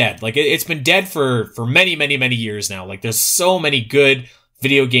curse is dead. Like it's been dead for many years now. Like there's so many good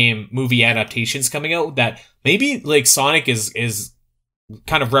video game movie adaptations coming out that maybe like Sonic is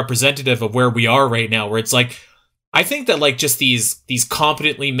kind of representative of where we are right now, where it's like I think that like just these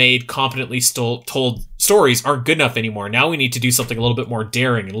competently made, competently told stories aren't good enough anymore. Now we need to do something a little bit more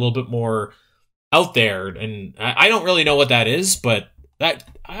daring and a little bit more out there. And I don't really know what that is, but that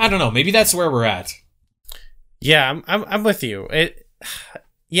I don't know. Maybe that's where we're at. Yeah, I'm with you.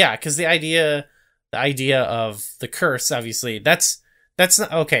 yeah, because the idea of the curse, obviously, that's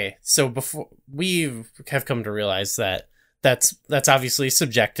not okay. So before we have come to realize that that's obviously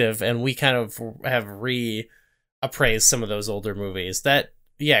subjective, and we kind of have reappraised some of those older movies that,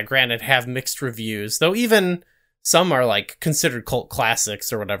 yeah, granted, have mixed reviews, though even some are like considered cult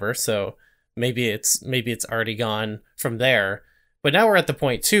classics or whatever. So maybe it's already gone from there. But now we're at the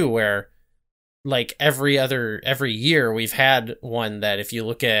point too where, like, every year we've had one that, if you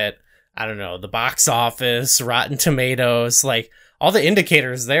look at, I don't know, the box office, Rotten Tomatoes, like, all the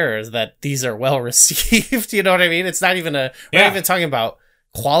indicators there is that these are well received. You know what I mean? It's not even we're not even talking about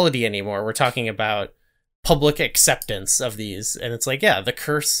quality anymore. We're talking about public acceptance of these. And it's like, yeah, the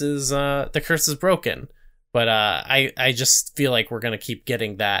curse is broken. But I just feel like we're going to keep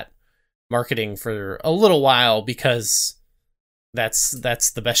getting that marketing for a little while, because that's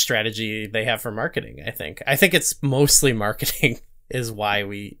the best strategy they have for marketing. I think it's mostly marketing is why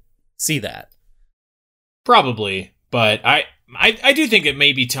we see that. Probably, but I do think it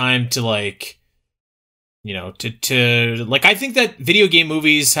may be time to, like, you know, to like, I think that video game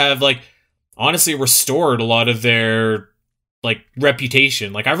movies have, like, honestly restored a lot of their, like,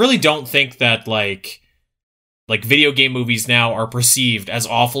 reputation. Like, I really don't think that like video game movies now are perceived as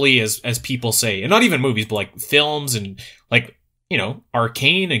awfully as people say. And not even movies, but like films and, like, you know,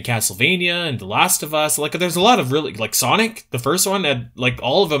 Arcane and Castlevania and The Last of Us. Like, there's a lot of really, like, Sonic, the first one, and, like,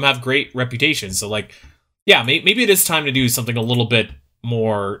 all of them have great reputations. So, like, yeah, maybe it is time to do something a little bit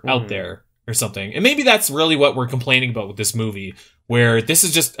more out there or something. And maybe that's really what we're complaining about with this movie, where this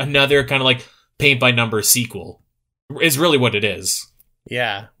is just another kind of like paint by numbers sequel, is really what it is.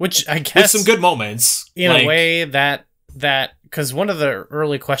 Yeah, which I guess, with some good moments in, like, a way that because one of the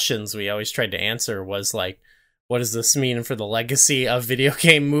early questions we always tried to answer was like, what does this mean for the legacy of video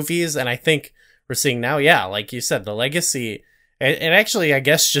game movies? And I think we're seeing now, yeah, like you said, the legacy, it actually, I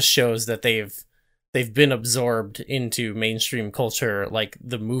guess, just shows that they've been absorbed into mainstream culture, like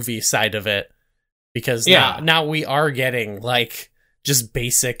the movie side of it, because now we are getting, like, just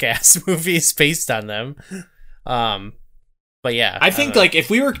basic ass movies based on them. But yeah, I think, like,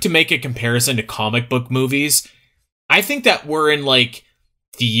 if we were to make a comparison to comic book movies, I think that we're in, like,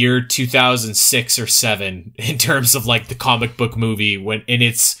 the year 2006 or 7 in terms of, like, the comic book movie when in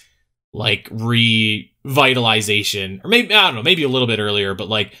its, like, revitalization, or maybe, I don't know, maybe a little bit earlier, but,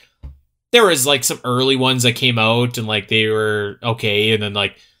 like, there was, like, some early ones that came out and, like, they were okay, and then,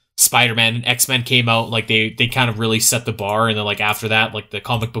 like, Spider-Man and X-Men came out, like, they kind of really set the bar, and then, like, after that, like, the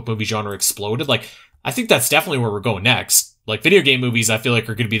comic book movie genre exploded. Like, I think that's definitely where we're going next. Like, video game movies, I feel like,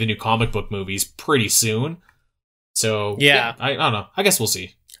 are going to be the new comic book movies pretty soon. So, yeah, I don't know. I guess we'll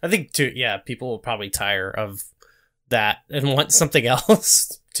see. I think, too, yeah, people will probably tire of that and want something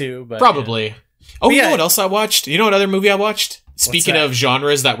else, too. But probably. Yeah. Oh, but you know what else I watched? You know what other movie I watched? Speaking of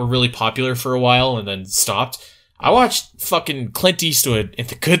genres that were really popular for a while and then stopped, I watched fucking Clint Eastwood in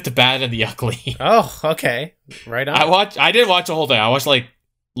The Good, the Bad, and the Ugly. Oh, okay. Right on. I didn't watch the whole thing. I watched,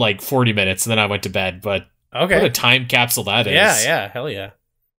 like 40 minutes, and then I went to bed, but okay. What a time capsule that is. Yeah, hell yeah.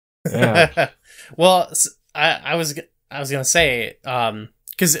 Yeah. Well, I was gonna say,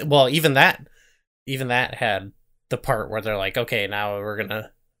 because, well, even that had the part where they're like, okay, now we're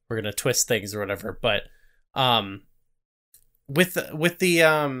gonna twist things or whatever. But with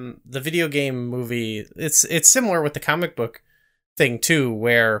the video game movie, it's similar with the comic book thing too,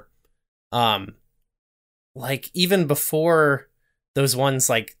 where like, even before those ones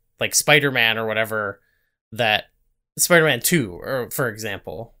like Spider-Man or whatever, that Spider-Man 2, or for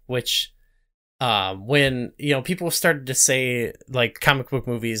example, which when, you know, people started to say, like, comic book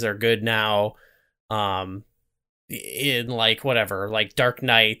movies are good now, in, like, whatever, like Dark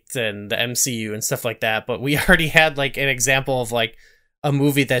Knight and the MCU and stuff like that, but we already had, like, an example of, like, a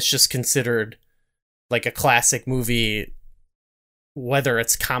movie that's just considered, like, a classic movie, whether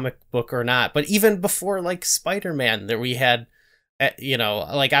it's comic book or not. But even before, like, Spider-Man, there we had, you know,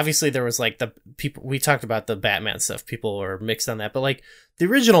 like, obviously there was, like, the people, we talked about the Batman stuff, people were mixed on that, but, like, the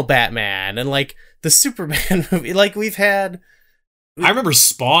original Batman and, like, the Superman movie, like, we've had, I remember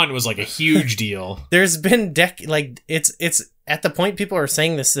Spawn was, like, a huge deal. There's been like, it's at the point people are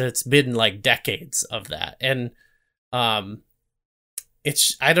saying this, that it's been, like, decades of that. And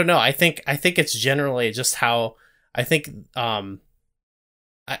it's, I don't know, I think it's generally just how, I think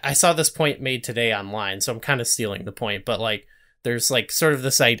I saw this point made today online, so I'm kind of stealing the point, but, like, there's, like, sort of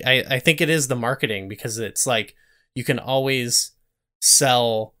this, I think it is the marketing, because it's like, you can always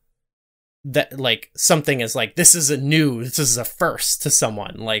sell that, like, something is like, this is a first to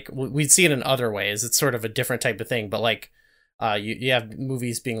someone. Like, we'd see it in other ways. It's sort of a different type of thing, but, like, you have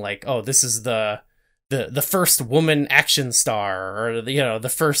movies being like, oh, this is the the first woman action star, or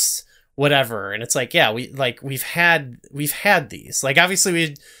the first whatever. And it's like, yeah, we've had these. Like, obviously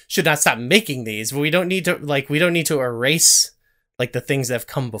we should not stop making these, but we don't need to erase like the things that have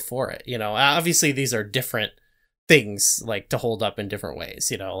come before it. Obviously these are different things, like, to hold up in different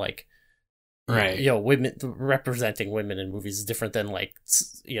ways. Like, right, women, representing women in movies is different than, like,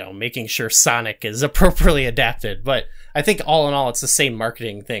 making sure Sonic is appropriately adapted. But I think all in all, it's the same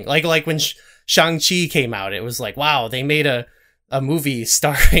marketing thing. Like when Shang-Chi came out, it was like, wow, they made a movie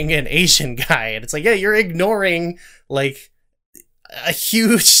starring an Asian guy, and it's like, yeah, you're ignoring like a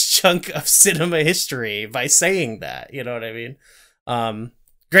huge chunk of cinema history by saying that. You know what I mean?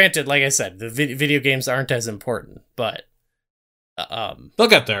 Granted, like I said, the video games aren't as important, but they'll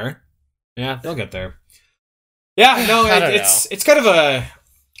get there. Yeah, they'll get there. Yeah, no, it's kind of a.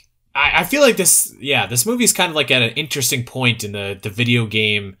 I feel like this movie's kind of like at an interesting point in the video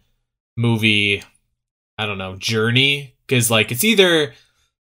game movie, I don't know, journey, because like it's either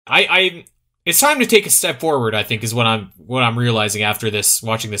it's time to take a step forward, I think, is what I'm realizing after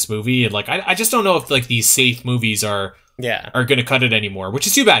watching this movie. And like I just don't know if like these safe movies are going to cut it anymore, which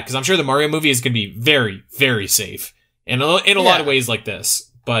is too bad, because I'm sure the Mario movie is going to be very, very safe in a lot of ways like this.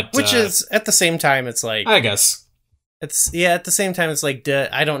 But which is, at the same time, it's like, I guess it's, at the same time, it's like,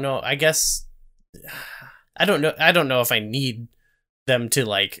 I don't know. I guess I don't know if I need them to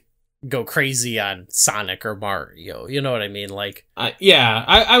like go crazy on Sonic or Mario. You know what I mean? Like,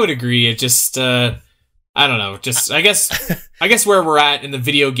 I would agree. It just, I don't know. Just, I guess where we're at in the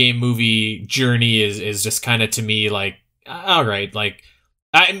video game movie journey is just kind of, to me, like, all right, like,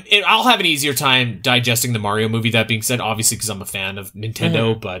 I'll have an easier time digesting the Mario movie. That being said, obviously, because I'm a fan of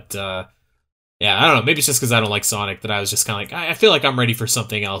Nintendo, but yeah, I don't know. Maybe it's just because I don't like Sonic that I was just kind of like, I feel like I'm ready for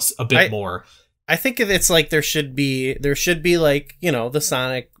something else a bit more. I think it's like there should be like, the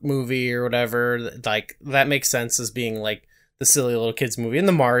Sonic movie or whatever, like that makes sense as being like the silly little kids movie, and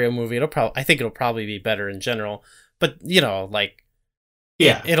the Mario movie. I think it'll probably be better in general, but like,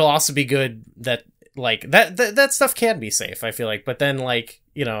 yeah, it'll also be good that like that stuff can be safe, I feel like. But then like,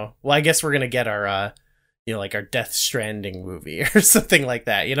 well, I guess we're gonna get our like our Death Stranding movie or something like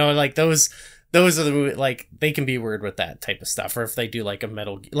that. Like those are the movie, like, they can be weird with that type of stuff. Or if they do like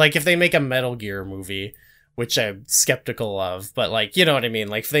if they make a Metal Gear movie, which I'm skeptical of, but like, you know what I mean?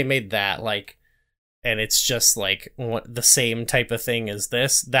 Like if they made that, like, and it's just like the same type of thing as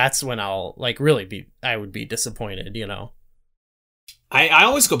this, that's when I'll like I would be disappointed, I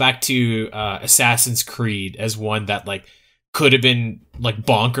always go back to Assassin's Creed as one that like could have been like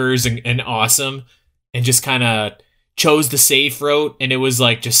bonkers and awesome, and just kind of chose the safe route, and it was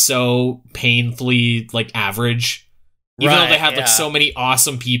like just so painfully like average, even though they had like so many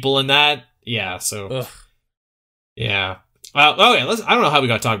awesome people in that. Yeah, so ugh. Yeah. I don't know how we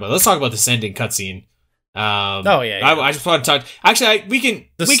got to talk about it. Let's talk about this ending cutscene. I just want to talk. Actually, we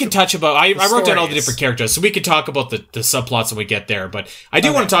can touch about. I wrote down all the different characters, so we can talk about the subplots when we get there. But I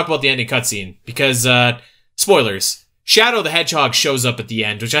do want to talk about the ending cutscene because spoilers. Shadow the Hedgehog shows up at the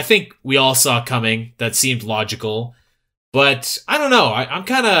end, which I think we all saw coming. That seemed logical. But I don't know. I'm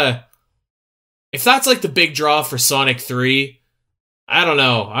kind of, if that's like the big draw for Sonic 3, I don't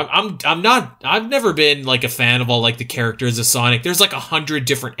know. I'm not. I've never been like a fan of all like the characters of Sonic. There's like 100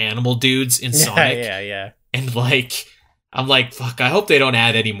 different animal dudes in Sonic. Yeah. And like, I'm like, fuck. I hope they don't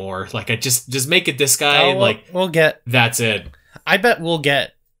add any more. Like, I just make it this guy. We'll get. That's it. I bet we'll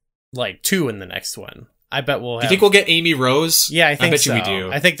get like 2 in the next one. I bet we'll. Do you think we'll get Amy Rose? Yeah, I bet so. You we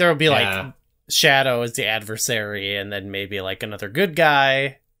do. I think there will be like Shadow as the adversary, and then maybe like another good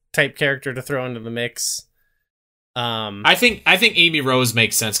guy type character to throw into the mix. I think Amy Rose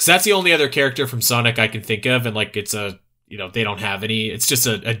makes sense, because that's the only other character from Sonic I can think of, and like it's a they don't have any. It's just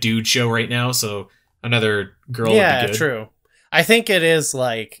a dude show right now, so another girl. Yeah, would be good. True. I think it is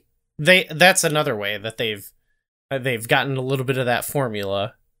like that's another way that they've gotten a little bit of that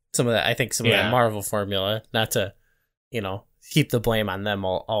formula. Some of that Marvel formula, not to heap the blame on them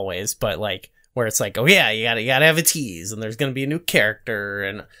always, but like where it's like, oh yeah, you gotta have a tease, and there's gonna be a new character,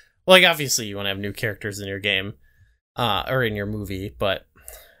 and like obviously you want to have new characters in your game, or in your movie, but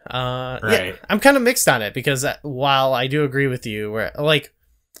right. Yeah, I'm kind of mixed on it, because while I do agree with you, where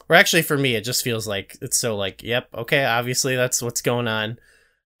actually for me it just feels like it's so like, yep, okay, obviously that's what's going on.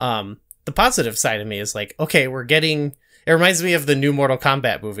 The positive side of me is like, okay, it reminds me of the new Mortal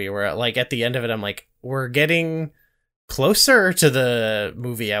Kombat movie, where like at the end of it I'm like, we're getting closer to the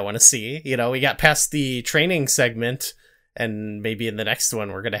movie I want to see. We got past the training segment, and maybe in the next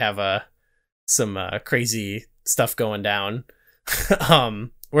one we're gonna have some crazy stuff going down.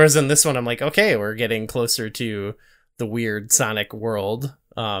 Whereas in this one I'm like, okay, we're getting closer to the weird Sonic world.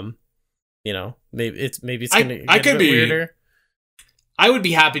 maybe it's gonna get a bit weirder. I would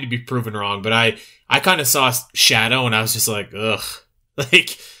be happy to be proven wrong, but I kind of saw Shadow and I was just like, ugh.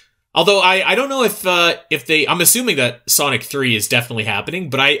 Like, although I don't know if they, I'm assuming that Sonic 3 is definitely happening,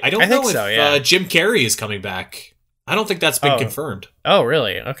 but I don't know if Jim Carrey is coming back. I don't think that's been confirmed. Oh,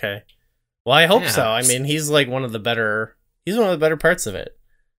 really? Okay. Well, I hope so. I mean, he's like one of the better parts of it.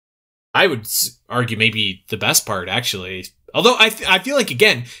 I would argue maybe the best part, actually. Although I feel like,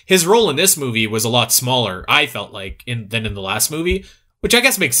 again, his role in this movie was a lot smaller, I felt like, than in the last movie, which I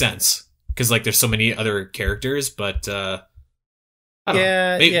guess makes sense, because like there's so many other characters, but I don't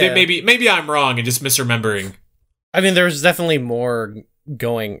know. Maybe I'm wrong and just misremembering. I mean, there was definitely more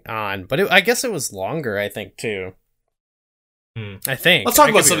going on, but I guess it was longer, I think, too. I think. Let's talk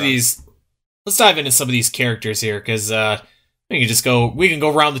about some of these. Let's dive into some of these characters here, because we can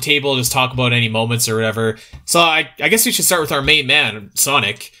go around the table and just talk about any moments or whatever. So I guess we should start with our main man,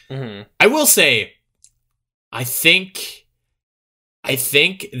 Sonic. Mm-hmm. I will say, I think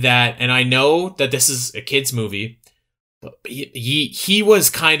that, and I know that this is a kid's movie, but he was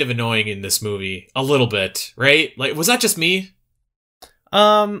kind of annoying in this movie a little bit, right? Like, was that just me?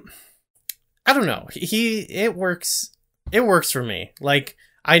 I don't know. It works for me. Like,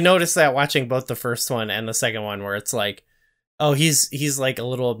 I noticed that watching both the first one and the second one, where it's like, oh, he's like a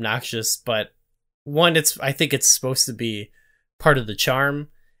little obnoxious, but I think it's supposed to be part of the charm.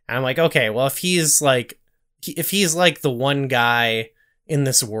 And I'm like, okay, well, if he's like the one guy in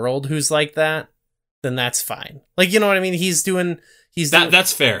this world who's like that, then that's fine. Like, you know what I mean?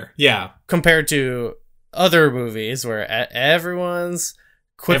 That's fair. Yeah. Compared to other movies where everyone's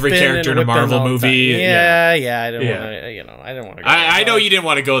every character in a Marvel movie. I didn't want to. I know you didn't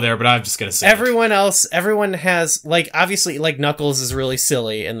want to go there, but I'm just gonna say everyone has, like, obviously, like, Knuckles is really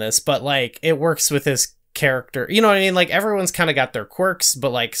silly in this, but like it works with his character. You know what I mean? Like, everyone's kind of got their quirks,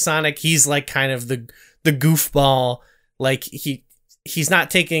 but like Sonic, he's like kind of the goofball. Like he's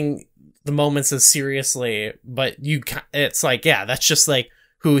not taking the moments as seriously, but it's like, yeah, that's just like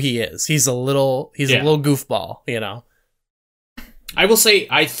who he is. He's a little goofball, you know. I will say,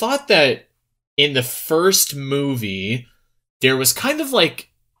 I thought that in the first movie, there was kind of like,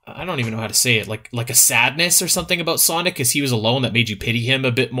 I don't even know how to say it, like a sadness or something about Sonic, because he was alone, that made you pity him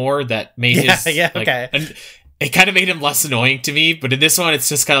a bit more, that made okay. And it kind of made him less annoying to me, but in this one, it's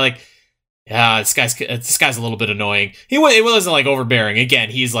just kind of like, yeah, this guy's a little bit annoying. It wasn't like overbearing. Again,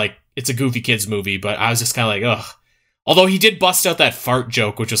 he's like, it's a goofy kids movie, but I was just kind of like, ugh. Although he did bust out that fart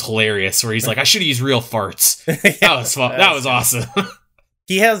joke, which was hilarious, where he's like, I should have used real farts. That was fun. That was awesome.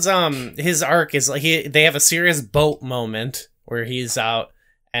 He has, his arc is like, they have a serious boat moment where he's out,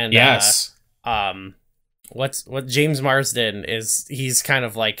 and yes. What James Marsden is, he's kind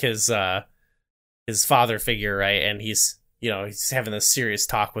of like his father figure, right? And he's having this serious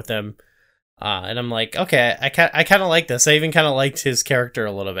talk with him. And I'm like, okay, I kind of like this. I even kind of liked his character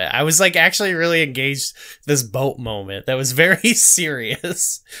a little bit. I was like actually really engaged this boat moment that was very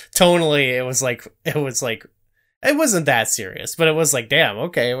serious. Tonally, it wasn't that serious, but it was like, damn,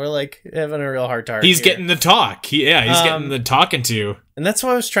 okay, we're like having a real heart to heart. He's getting the talk. He's getting the talking to. And that's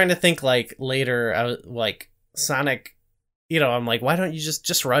what I was trying to think, like, later. I was like, Sonic, I'm like, why don't you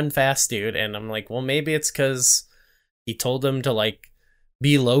just run fast, dude? And I'm like, well, maybe it's because he told him to, like,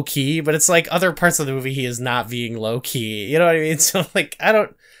 be low key, but it's like other parts of the movie he is not being low key. You know what I mean? So like, I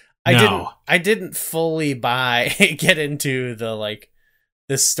didn't fully get into the, like,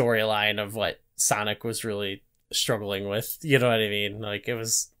 this storyline of what Sonic was really struggling with. You know what I mean? Like, it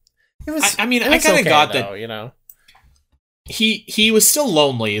was. I mean, I kind of got that. You know, he was still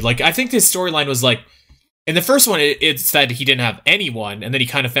lonely. Like, I think his storyline was like, in the first one, it's that he didn't have anyone, and then he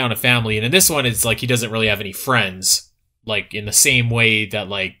kind of found a family. And in this one, it's like he doesn't really have any friends. Like, in the same way that,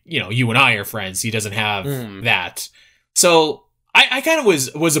 like, you and I are friends. He doesn't have that. So I kind of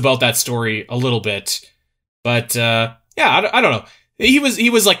was about that story a little bit. But yeah, I don't know. He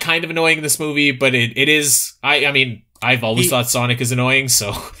was like kind of annoying in this movie, but it is. I mean, I've always thought Sonic is annoying. So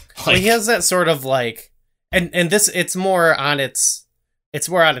like, well, he has that sort of like, and this, it's more on its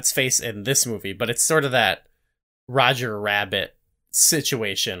face in this movie, but it's sort of that Roger Rabbit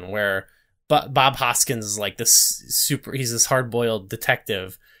situation where Bob Hoskins is like this he's this hard-boiled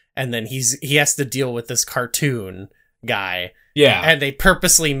detective, and then he has to deal with this cartoon guy. Yeah. And they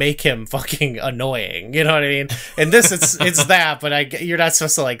purposely make him fucking annoying. You know what I mean? And this, it's that, but you're not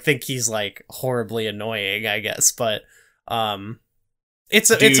supposed to, like, think he's, like, horribly annoying, I guess. But it's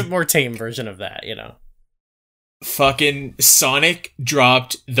a more tame version of that, Fucking Sonic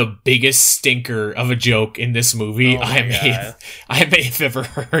dropped the biggest stinker of a joke in this movie I may have ever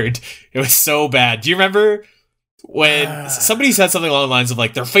heard. It was so bad. Do you remember when somebody said something along the lines of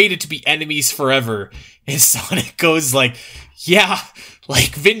like they're fated to be enemies forever, and Sonic goes like, "Yeah,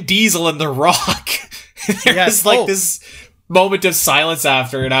 like Vin Diesel and The Rock." There was like this moment of silence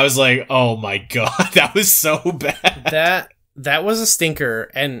after, and I was like, "Oh my god, that was so bad." That was a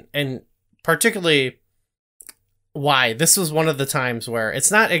stinker, and particularly why this was one of the times where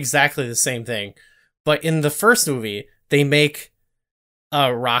it's not exactly the same thing, but in the first movie they make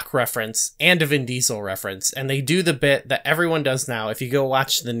a Rock reference and a Vin Diesel reference, and they do the bit that everyone does now. If you go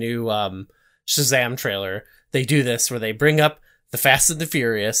watch the new Shazam trailer, they do this where they bring up the Fast and the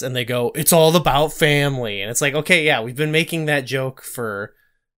Furious and they go, "It's all about family," and it's like, okay, yeah, we've been making that joke for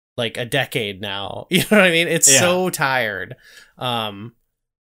like a decade now. You know what I mean? It's so tired.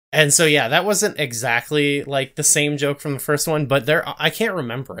 And so, yeah, that wasn't exactly like the same joke from the first one, but I can't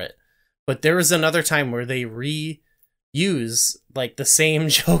remember it. But there was another time where they reuse like the same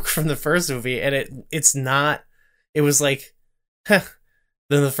joke from the first movie, and it was like, than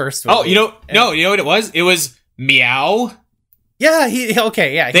the first movie. Oh, you know what it was? It was meow. Yeah,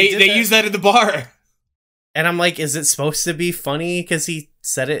 They used that in the bar. And I'm like, is it supposed to be funny because he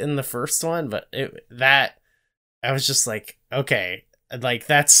said it in the first one? But I was just like, okay. Like,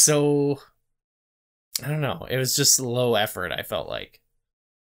 that's so, I don't know. It was just low effort, I felt like.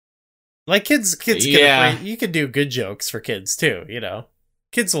 Like, kids you could do good jokes for kids, too, you know?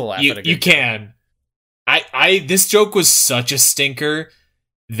 Kids will laugh at a good You can. Joke. This joke was such a stinker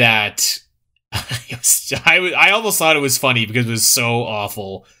that I almost thought it was funny because it was so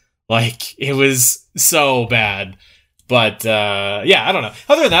awful. Like, it was so bad. But, yeah, I don't know.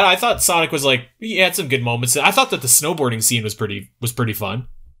 Other than that, I thought Sonic was like, he had some good moments. I thought that the snowboarding scene was pretty fun.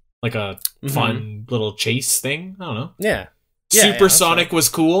 Like a fun little chase thing. I don't know. Yeah. Super Sonic was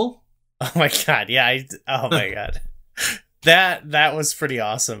cool. Oh my god, yeah. Oh my god. That was pretty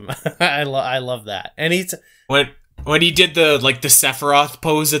awesome. I love that. And when he did the Sephiroth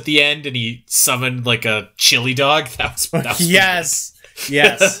pose at the end and he summoned like a chili dog, that was yes.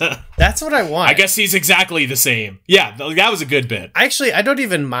 Yes, that's what I want. I guess he's exactly the same. Yeah, that was a good bit. Actually, I don't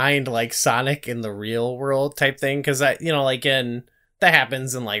even mind like Sonic in the real world type thing because that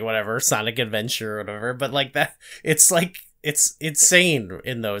happens in like whatever Sonic Adventure or whatever. But like that, it's like it's insane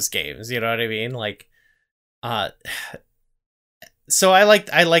in those games. You know what I mean? Like, so I like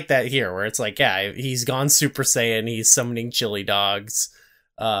that here where it's like, yeah, he's gone Super Saiyan, he's summoning chili dogs.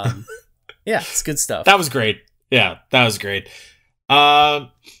 Yeah, it's good stuff. That was great. Yeah, that was great.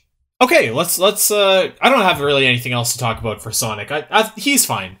 Okay, let's I don't have really anything else to talk about for Sonic. He's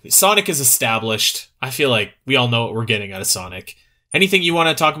fine. Sonic is established. I feel like we all know what we're getting out of Sonic. Anything you want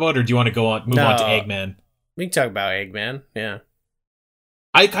to talk about, or do you want to move on to Eggman? We can talk about Eggman, yeah.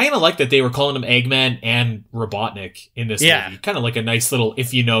 I kind of like that they were calling him Eggman and Robotnik in this movie. Kind of like a nice little,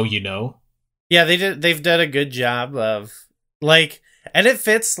 if you know, you know. Yeah, they've done a good job of, like, and it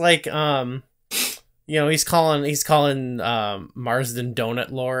fits, like, he's calling Marsden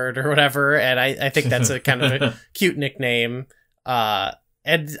Donut Lord or whatever, and I think that's a kind of a cute nickname.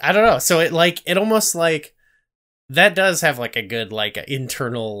 And I don't know, so it almost like that does have like a good like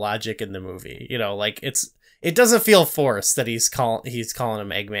internal logic in the movie, you know, like it doesn't feel forced that he's calling him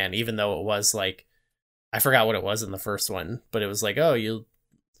Eggman, even though it was like, I forgot what it was in the first one, but it was like, oh,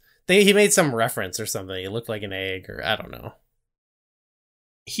 he made some reference or something. He looked like an egg, or I don't know.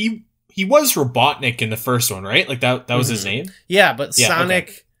 He was Robotnik in the first one, right? Like that was his name? Yeah, but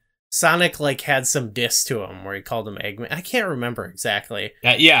Sonic like had some diss to him where he called him Eggman. I can't remember exactly.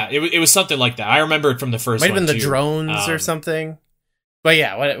 Yeah, it was something like that. I remember it from the first one. Might have been the drones or something. But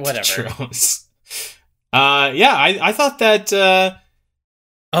yeah, whatever. Drones. I thought that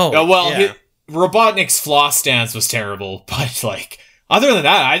Robotnik's floss stance was terrible, but like other than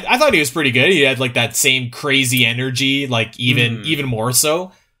that, I thought he was pretty good. He had like that same crazy energy, like even more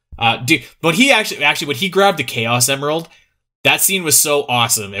so. But he actually when he grabbed the Chaos Emerald, that scene was so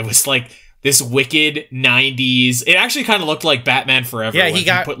awesome. It was like this wicked 90s. It actually kind of looked like Batman Forever. Yeah, he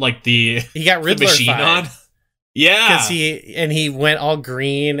got put like he got Riddler machine on. Yeah, because he went all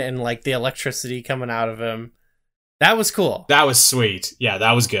green and like the electricity coming out of him. That was cool. That was sweet. Yeah,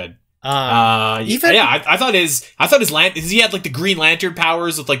 that was good. I thought his he had like the Green Lantern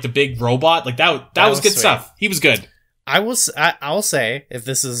powers with like the big robot. Like that was good sweet stuff. He was good. I'll say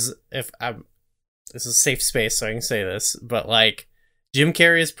this is safe space, so I can say this, but like Jim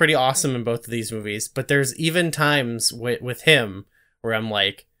Carrey is pretty awesome in both of these movies, but there's even times with him where I'm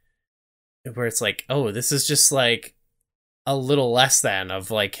like, where it's like, oh, this is just like a little less than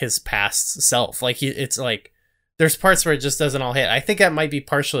of like his past self. Like it's like there's parts where it just doesn't all hit. I think that might be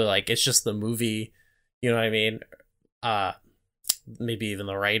partially like it's just the movie, you know what I mean? Maybe even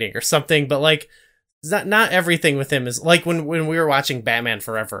the writing or something, but like not everything with him is like when we were watching Batman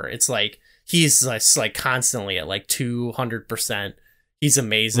Forever. It's like he's like constantly at like 200%. He's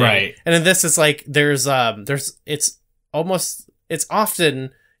amazing, right? And then this is like there's it's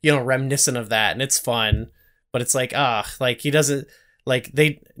often reminiscent of that, and it's fun, but it's like like he doesn't like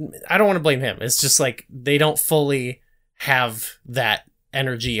I don't want to blame him. It's just like they don't fully have that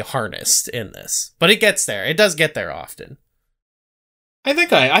energy harnessed in this, but it gets there. It does get there often. I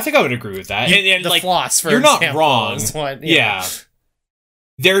think I would agree with that. And the like, floss, for you're example, not wrong. One, yeah.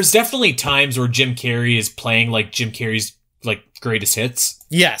 There's definitely times where Jim Carrey is playing like Jim Carrey's like greatest hits.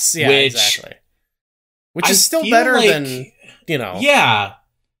 Yes, yeah, exactly. Which is still better than, Yeah.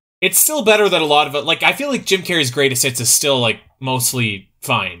 It's still better than a lot of it. Like, I feel like Jim Carrey's greatest hits is still like mostly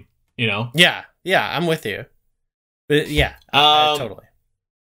fine, Yeah, I'm with you. But yeah, totally.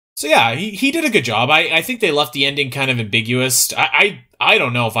 So yeah, he did a good job. I think they left the ending kind of ambiguous. I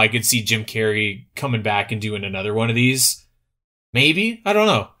don't know if I could see Jim Carrey coming back and doing another one of these. Maybe, I don't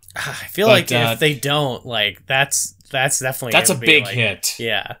know. I feel like if they don't, like that's definitely a big hit.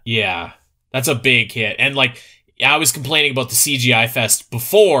 Yeah, that's a big hit. And like I was complaining about the CGI fest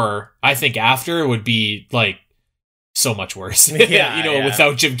before. I think after would be like so much worse.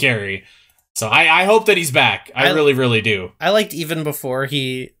 Without Jim Carrey. So I hope that he's back. I really, really do. I liked even before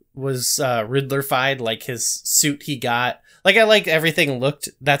he was Riddler-fied, like his suit he got. Like I liked everything looked.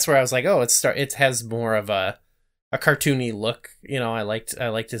 That's where I was like, oh, it has more of a cartoony look. I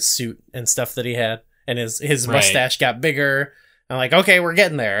liked his suit and stuff that he had, and his mustache got bigger. I'm like, okay, we're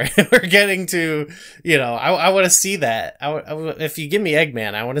getting there. We're getting to, I want to see that. If you give me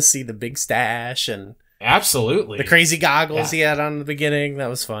Eggman, I want to see the big stash and absolutely the crazy goggles he had on the beginning. That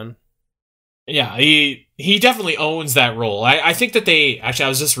was fun. Yeah, he definitely owns that role. I think that I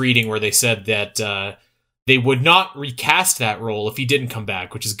was just reading where they said that they would not recast that role if he didn't come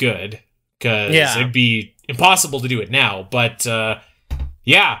back, which is good because it'd be impossible to do it now. But I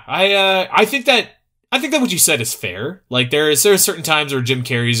think that what you said is fair. Like there's certain times where Jim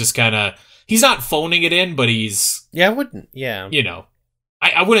Carrey's just kind of he's not phoning it in, but he's I wouldn't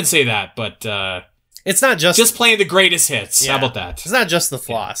I wouldn't say that, but. It's not just playing the greatest hits. Yeah. How about that? It's not just the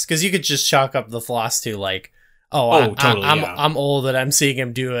floss, because you could just chalk up the floss to like, totally. I'm old and I'm seeing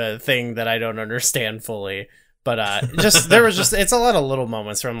him do a thing that I don't understand fully. But it's a lot of little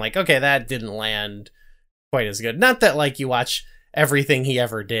moments where I'm like, okay, that didn't land quite as good. Not that like you watch everything he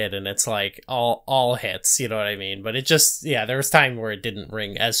ever did and it's like all hits, you know what I mean? But it just there was time where it didn't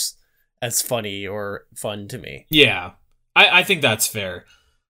ring as funny or fun to me. Yeah, I think that's fair.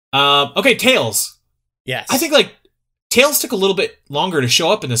 Okay, Tails. Yes. I think, like, Tails took a little bit longer to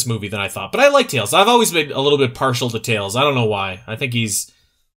show up in this movie than I thought, but I like Tails. I've always been a little bit partial to Tails. I don't know why. I think he's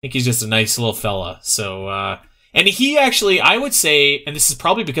just a nice little fella. So, and he actually, I would say, and this is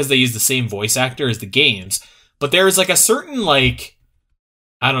probably because they use the same voice actor as the games, but there is, like, a certain, like,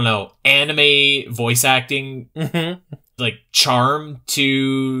 I don't know, anime voice acting, like, charm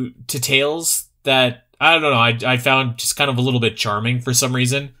to Tails that, I don't know, I found just kind of a little bit charming for some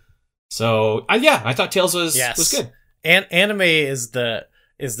reason. So I thought Tails was good. And anime is the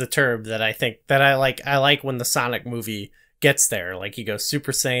term that I think that I like. I like when the Sonic movie gets there. Like he goes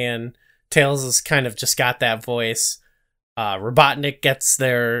Super Saiyan. Tails has kind of just got that voice. Robotnik gets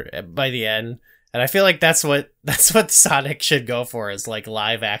there by the end, and I feel like that's what Sonic should go for, is like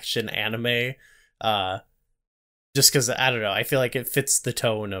live action anime. Just because I don't know, I feel like it fits the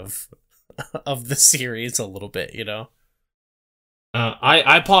tone of the series a little bit,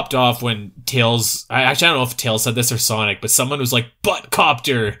 I popped off when Tails. I don't know if Tails said this or Sonic, but someone was like butt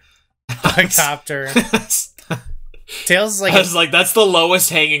copter. Tails is like I was like, that's the lowest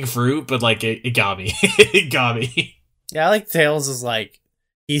hanging fruit, but like it got me. It got me. Yeah, I like Tails is like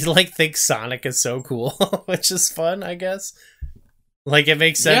he like thinks Sonic is so cool, which is fun, I guess. Like it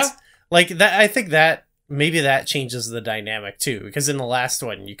makes sense. Yeah. Like that, I think that maybe that changes the dynamic too, because in the last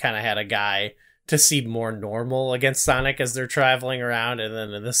one you kind of had a guy to seem more normal against Sonic as they're traveling around, and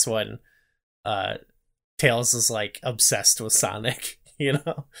then in this one, Tails is like obsessed with Sonic.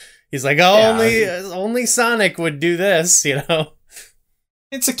 He's like, only Sonic would do this.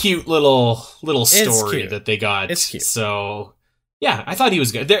 It's a cute little story that they got. It's cute. So yeah, I thought he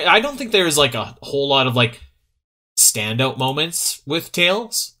was good. I don't think there's like a whole lot of like standout moments with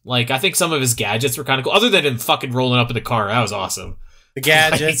Tails. Like I think some of his gadgets were kind of cool. Other than him fucking rolling up in the car, that was awesome. The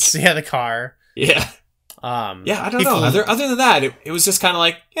gadgets, the car. Yeah. I don't know. Other than that, it was just kind of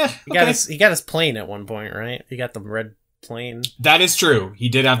like, he got his plane at one point, right? He got the red plane. That is true. He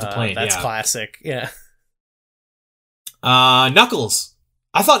did have the plane. That's classic. Yeah. Knuckles.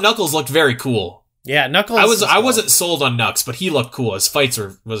 I thought Knuckles looked very cool. Yeah, Knuckles. I wasn't sold on Knucks, but he looked cool. His fights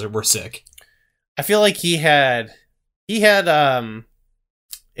were sick. I feel like he had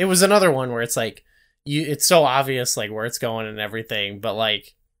it was another one where it's like it's so obvious like where it's going and everything, but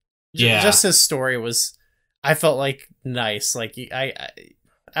like just his story was, I felt like, nice. Like I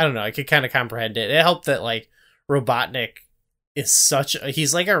don't know, I could kind of comprehend it. It helped that like Robotnik is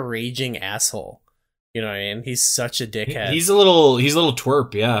he's like a raging asshole. You know what I mean? He's such a dickhead. He's a little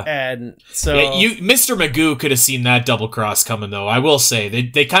twerp, yeah. And so Mr. Magoo could have seen that double cross coming, though. I will say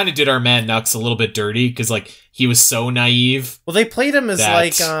they kind of did our man Nux a little bit dirty because like he was so naive. Well, they played him as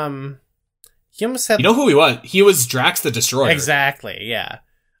like he almost had. You know who he was? He was Drax the Destroyer. Exactly. Yeah.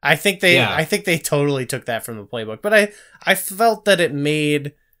 I think they totally took that from the playbook, but I felt that it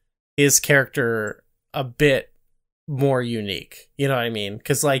made his character a bit more unique. You know what I mean?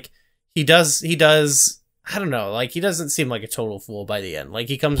 Because like. He does, I don't know, like, he doesn't seem like a total fool by the end. Like,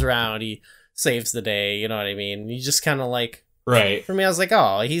 he comes around, he saves the day, you know what I mean? You just kind of like, right. For me, I was like,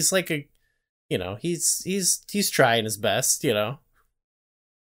 oh, he's like he's trying his best, you know?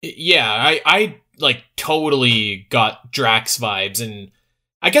 Yeah, I like, totally got Drax vibes, and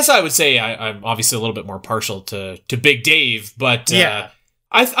I guess I would say I'm obviously a little bit more partial to Big Dave, but, yeah.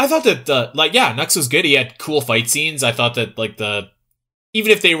 I thought that, Nux was good, he had cool fight scenes, I thought that, like, even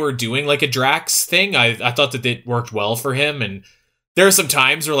if they were doing like a Drax thing, I thought that it worked well for him. And there are some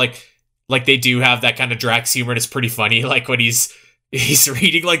times where like they do have that kind of Drax humor and it's pretty funny. Like when he's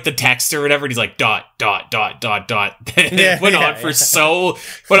reading like the text or whatever and he's like dot. It went on for so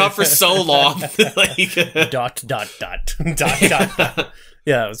long. Like, dot.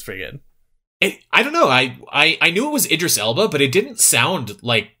 Yeah, it was pretty good. I don't know. I knew it was Idris Elba, but it didn't sound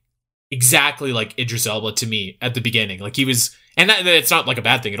like exactly like Idris Elba to me at the beginning. Like he was, and it's not like a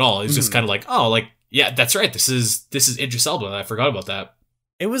bad thing at all. It's just kind of like, oh, like, yeah, that's right. This is Idris Elba. I forgot about that.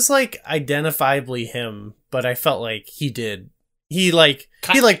 It was like identifiably him, but I felt like he kind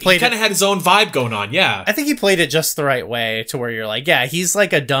of had his own vibe going on. Yeah. I think he played it just the right way to where you're like, yeah, he's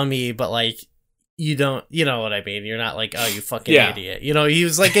like a dummy, but like, you know what I mean? You're not like, oh, you fucking idiot. You know, he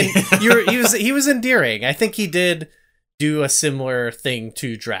was like, he was endearing. I think he did do a similar thing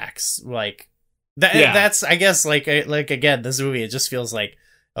to Drax, like that. Yeah. That's, I guess, like again, this movie, it just feels like,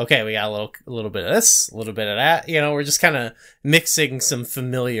 okay, we got a little bit of this, a little bit of that. You know, we're just kind of mixing some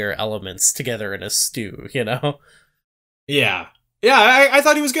familiar elements together in a stew. You know? Yeah. I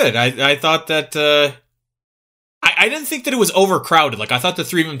thought he was good. I thought that. I didn't think that it was overcrowded. Like I thought the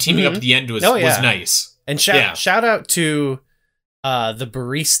three of them teaming up at the end was nice. And shout out to the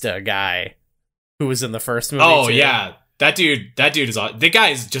barista guy who was in the first movie. Oh too. Yeah. That dude is the guy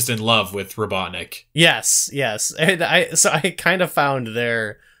is just in love with Robotnik. Yes, and I kind of found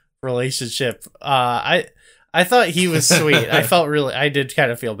their relationship. I thought he was sweet. I did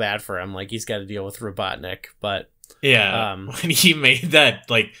kind of feel bad for him. Like he's got to deal with Robotnik, but yeah, when he made that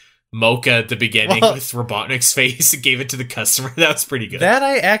like mocha at the beginning with Robotnik's face and gave it to the customer, that was pretty good. That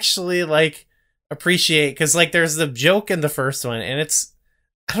I actually like appreciate because like there's the joke in the first one, and it's.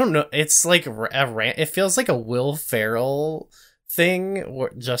 I don't know. It's like it feels like a Will Ferrell thing,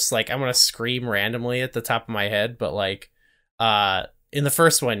 just like I'm gonna scream randomly at the top of my head. But like, in the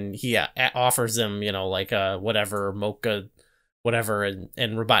first one, he offers him, you know, like whatever mocha, whatever, and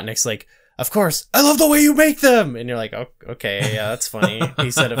Robotnik's like, of course, I love the way you make them, and you're like, oh, okay, yeah, that's funny.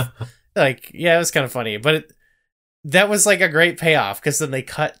 He said, like, yeah, it was kind of funny, but that was like a great payoff because then they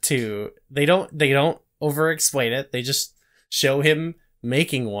cut to they don't over explain it. They just show him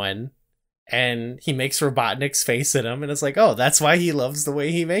making one, and he makes Robotnik's face in them, and it's like, oh, that's why he loves the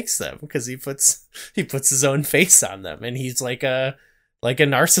way he makes them, because he puts his own face on them, and he's like a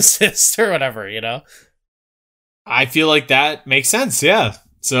narcissist or whatever, you know. I feel like that makes sense. Yeah.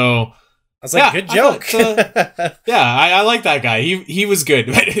 So I was like, good joke. I like that guy. He was good.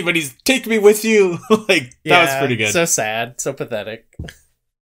 But he's take me with you. Like that was pretty good. So sad, so pathetic.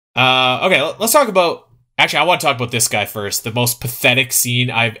 Okay, let's talk about. Actually, I want to talk about this guy first. The most pathetic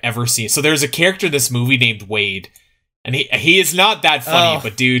scene I've ever seen. So there's a character in this movie named Wade, and he is not that funny,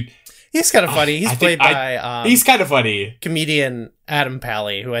 but dude, he's kind of funny. He's played by he's kind of funny comedian Adam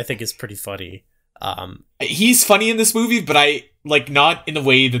Pally, who I think is pretty funny. He's funny in this movie, but I like not in the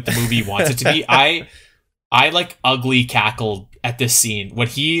way that the movie wants it to be. I like ugly cackled at this scene when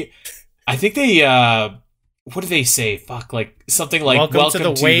I think they what do they say? Fuck, like something like welcome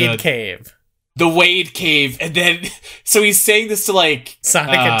to the Wade Cave. The Wade Cave, and then so he's saying this to like Sonic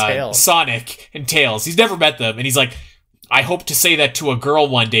and Tails. He's never met them, and he's like, I hope to say that to a girl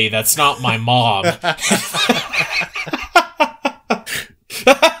one day that's not my mom.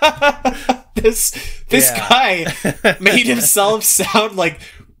 This guy made himself sound like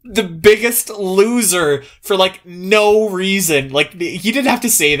the biggest loser for like no reason. Like he didn't have to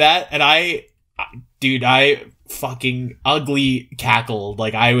say that, and I dude, I fucking ugly cackled.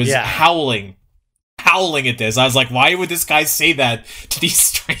 Like, I was howling at this. I was like, why would this guy say that to these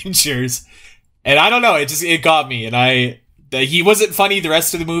strangers? And I don't know, it got me. And he wasn't funny the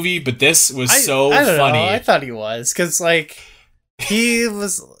rest of the movie, but this was so funny. I thought he was, because like he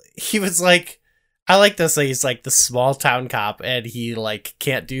was like, I like this. Like, he's like the small town cop, and he like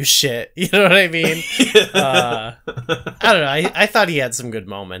can't do shit. You know what I mean? I don't know. I thought he had some good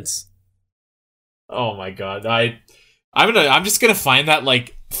moments. Oh my god! I'm just gonna find that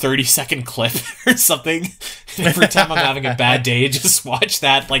like 30-second clip or something every time I'm having a bad day. Just watch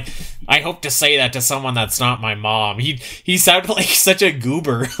that. Like, I hope to say that to someone that's not my mom. He sounded like such a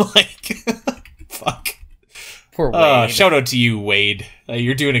goober. Like, fuck. Poor Wade. Shout out to you, Wade.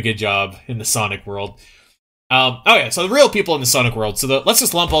 You're doing a good job in the Sonic world. So the real people in the Sonic world. So let's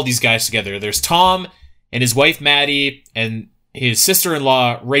just lump all these guys together. There's Tom and his wife Maddie and his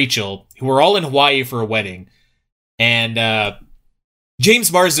sister-in-law Rachel, who are all in Hawaii for a wedding. And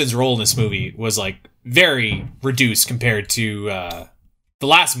James Marsden's role in this movie was like very reduced compared to the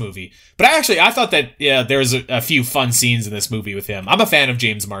last movie. But I thought that there was a few fun scenes in this movie with him. I'm a fan of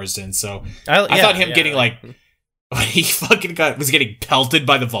James Marsden, so I thought him getting like, when he fucking was getting pelted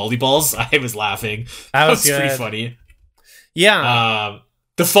by the volleyballs, I was laughing. That was pretty funny. Yeah.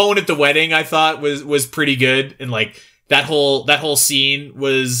 The phone at the wedding, I thought was pretty good, and like that whole scene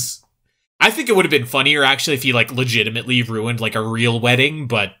was. I think it would have been funnier actually if he like legitimately ruined like a real wedding,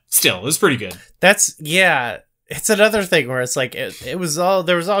 but still, it was pretty good. It's another thing where it's like there was all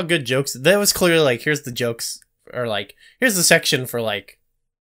good jokes. That was clearly like, here's the jokes, or like here's the section for like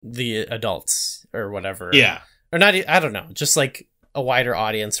the adults or whatever. Yeah. Or not, I don't know, just like a wider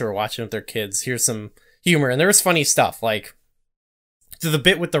audience who are watching with their kids. Here's some humor, and there was funny stuff, like the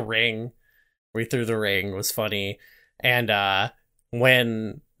bit with the ring, where he threw the ring, was funny, and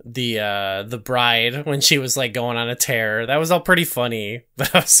when the bride, when she was like going on a tear, that was all pretty funny.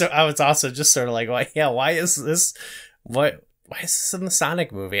 But I was also just sort of like, why is this in the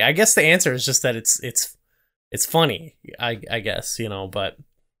Sonic movie? I guess the answer is just that it's funny. I guess, you know, but.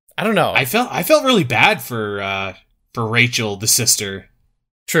 I don't know. I felt really bad for Rachel, the sister.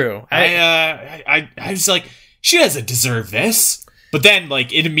 True. I was like, she doesn't deserve this. But then,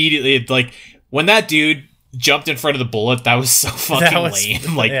 like, it immediately, like, when that dude jumped in front of the bullet, that was so fucking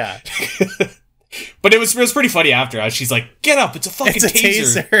lame. Like, yeah. But it was pretty funny after. She's like, "Get up! It's a fucking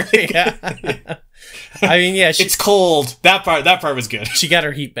taser." Yeah. I mean, yeah. It's cold. That part was good. She got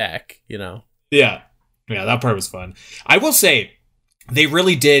her heat back. You know. Yeah. That part was fun. I will say. They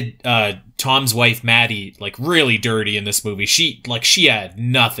really did Tom's wife Maddie like really dirty in this movie. She had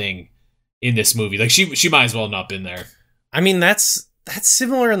nothing in this movie. Like she might as well not been there. I mean, that's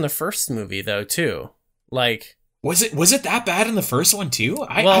similar in the first movie though too. Like, was it that bad in the first one too?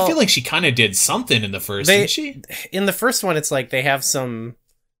 I feel like she kind of did something in the first, didn't she? In the first one, it's like they have some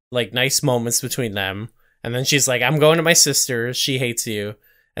like nice moments between them, and then she's like, "I'm going to my sister's. She hates you."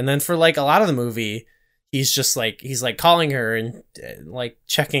 And then for like a lot of the movie, he's like calling her and like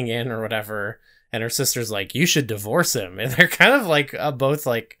checking in or whatever, and her sister's like, "You should divorce him." And they're kind of like both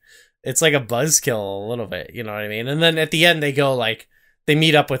like, it's like a buzzkill a little bit, you know what I mean? And then at the end they go like, they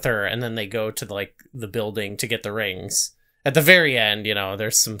meet up with her, and then they go to like the building to get the rings. At the very end, you know,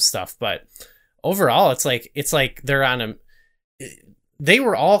 there's some stuff, but overall it's like they're on they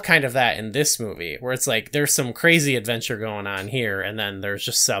were all kind of that in this movie, where it's like there's some crazy adventure going on here, and then there's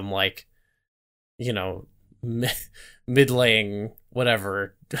just some like, you know, middling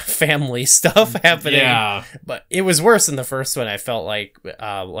whatever family stuff happening. Yeah. But it was worse in the first one, I felt like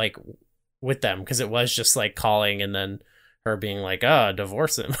with them, because it was just like calling and then her being like,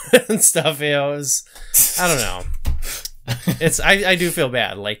 divorce him and stuff. It was, I don't know. I do feel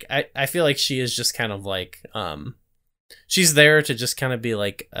bad. Like I feel like she is just kind of like she's there to just kind of be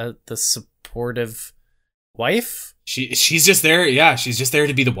like the supportive wife. She's just there, yeah. She's just there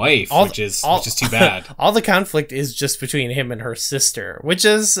to be the wife, which is too bad. All the conflict is just between him and her sister, which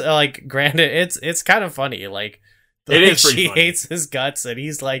is like, granted, it's kind of funny. Like, it is pretty she funny. hates his guts, and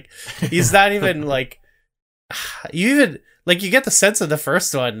he's not even like, you get the sense of the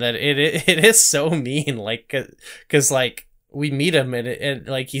first one that it is so mean, like, because like we meet him and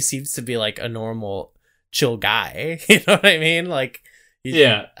like he seems to be like a normal, chill guy. You know what I mean? Like.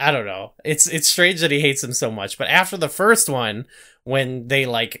 Yeah, I don't know. It's strange that he hates him so much. But after the first one, when they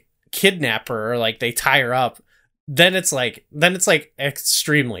like kidnap her or like they tie her up, then it's like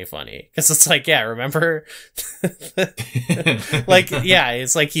extremely funny, because it's like, yeah, remember, like, yeah,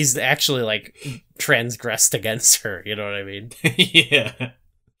 it's like he's actually like transgressed against her. You know what I mean? Yeah.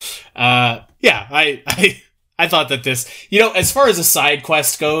 I I thought that this, you know, as far as a side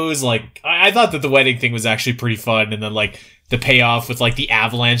quest goes, like, I thought that the wedding thing was actually pretty fun, and then, like, the payoff with, like, the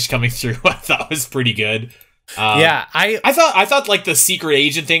avalanche coming through, I thought was pretty good. I thought, like, the secret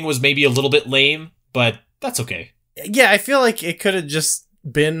agent thing was maybe a little bit lame, but that's okay. Yeah, I feel like it could have just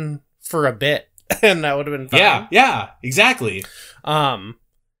been for a bit, and that would have been fine. Yeah, exactly.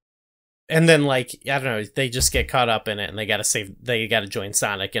 And then, like, I don't know, they just get caught up in it, and they gotta join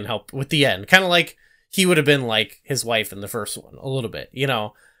Sonic and help with the end. Kind of like he would have been like his wife in the first one, a little bit, you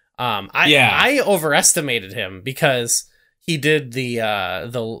know. I overestimated him because he did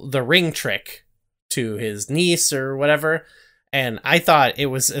the ring trick to his niece or whatever, and I thought it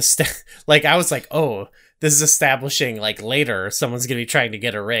was like, I was like, oh, this is establishing like later someone's gonna be trying to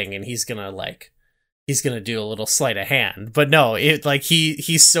get a ring, and he's gonna do a little sleight of hand. But no, it like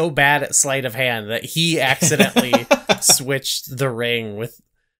he's so bad at sleight of hand that he accidentally switched the ring with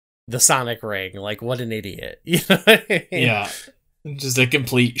the Sonic ring. Like, what an idiot. You know what I mean? Yeah. Just a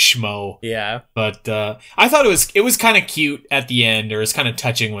complete schmo. Yeah. But I thought it was kind of cute at the end, or it was kind of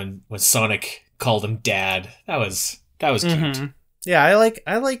touching when Sonic called him dad. That was cute. Yeah, I like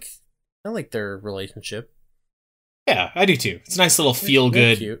their relationship. Yeah, I do too. It's a nice little feel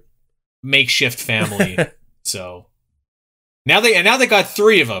good makeshift family. So now they got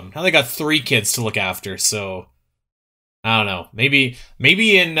 3 of them. Now they got 3 kids to look after. So I don't know. Maybe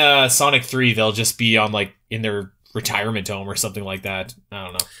in Sonic 3 they'll just be on like in their retirement home or something like that. I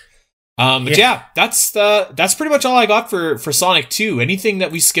don't know. But yeah, that's pretty much all I got for Sonic 2. Anything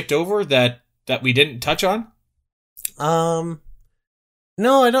that we skipped over that we didn't touch on? No,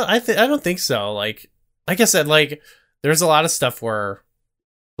 I don't think so. Like I said, like there's a lot of stuff where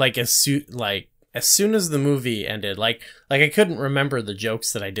like as soon as the movie ended, like I couldn't remember the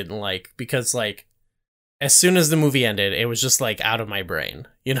jokes that I didn't like, because like as soon as the movie ended, it was just like out of my brain.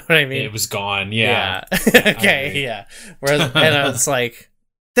 You know what I mean? It was gone. Yeah. Okay. Yeah. Whereas, and I was like,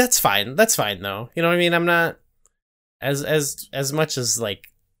 that's fine though. You know what I mean? I'm not as much as like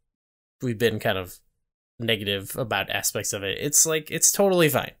we've been kind of negative about aspects of it. It's like, it's totally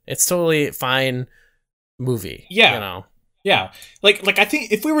fine. It's totally fine movie. Yeah. You know? Yeah. Like I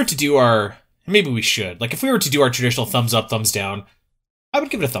think if we were to do maybe we should, like if we were to do our traditional thumbs up, thumbs down, I would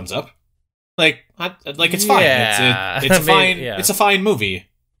give it a thumbs up. Like it's fine. It's a fine. Yeah. It's a fine movie.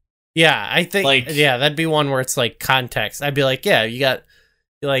 Yeah, I think. Like, yeah, that'd be one where it's like context. I'd be like, yeah, you got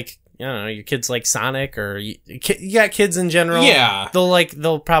like, I don't know, your kids like Sonic, or you got kids in general. Yeah,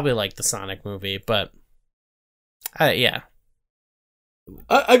 they'll probably like the Sonic movie, but yeah.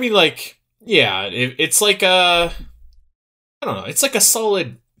 I mean, like, yeah, it's like I don't know, it's like a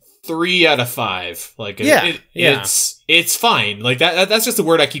solid 3 out of 5. Like, it's fine. Like that's just the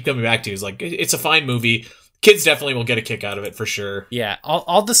word I keep coming back to, is like, it's a fine movie. Kids definitely will get a kick out of it for sure. Yeah,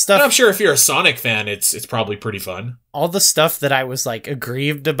 all the stuff. And I'm sure if you're a Sonic fan, it's probably pretty fun. All the stuff that I was like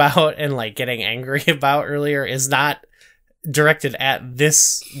aggrieved about and like getting angry about earlier is not directed at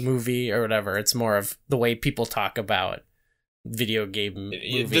this movie or whatever. It's more of the way people talk about video game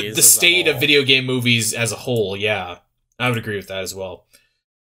movies. The state of video game movies as a whole. Yeah, I would agree with that as well.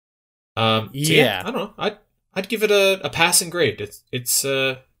 So yeah, I don't know. I'd give it a passing grade. It's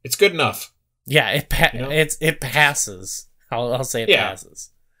good enough. Yeah, it passes. I'll say it passes.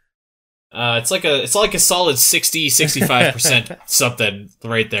 It's like a solid 60-65% something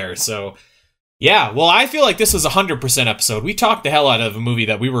right there. So yeah, well, I feel like this was 100% episode. We talked the hell out of a movie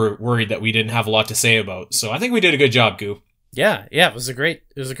that we were worried that we didn't have a lot to say about. So I think we did a good job, Goo. Yeah, it was a great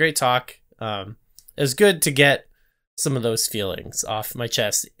talk. It was good to get some of those feelings off my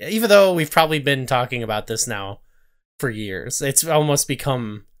chest, even though we've probably been talking about this now for years. It's almost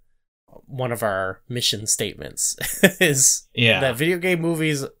become one of our mission statements is that video game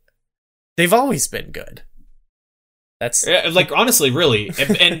movies, they've always been good. That's like, honestly, really,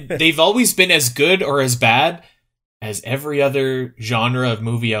 and they've always been as good or as bad as every other genre of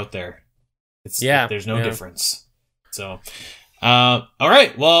movie out there. There's no difference. So all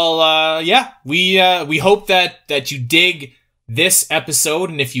right, well, we hope that you dig this episode,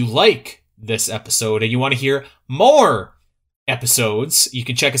 and if you like this episode and you want to hear more episodes, you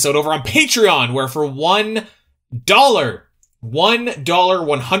can check us out over on Patreon, where for $1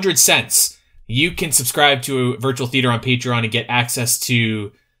 100 you can subscribe to Virtual Theater on Patreon and get access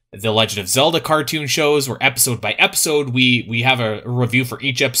to the Legend of Zelda cartoon shows, where episode by episode we have a review for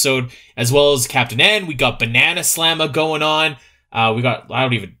each episode, as well as Captain N. We got Banana Slamma going on. We got,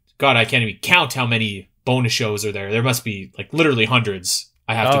 I can't even count how many bonus shows are there. There must be like literally hundreds,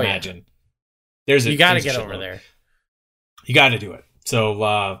 I have to imagine. You got to get over there. You got to do it.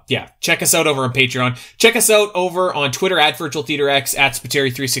 So, check us out over on Patreon. Check us out over on Twitter at VirtualTheaterX, at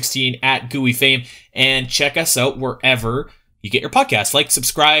Spiteri316, at GUIFame, and check us out wherever you get your podcast. Like,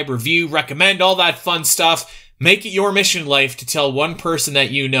 subscribe, review, recommend, all that fun stuff. Make it your mission in life to tell one person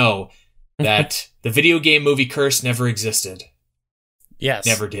that you know that the video game movie curse never existed. Yes.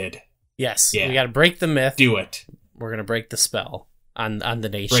 Never did. Yes. Yeah. We got to break the myth. Do it. We're going to break the spell on the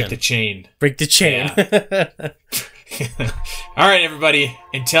nation. Break the chain. Break the chain. Yeah. All right, everybody.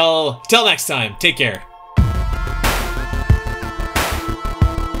 Until next time, take care.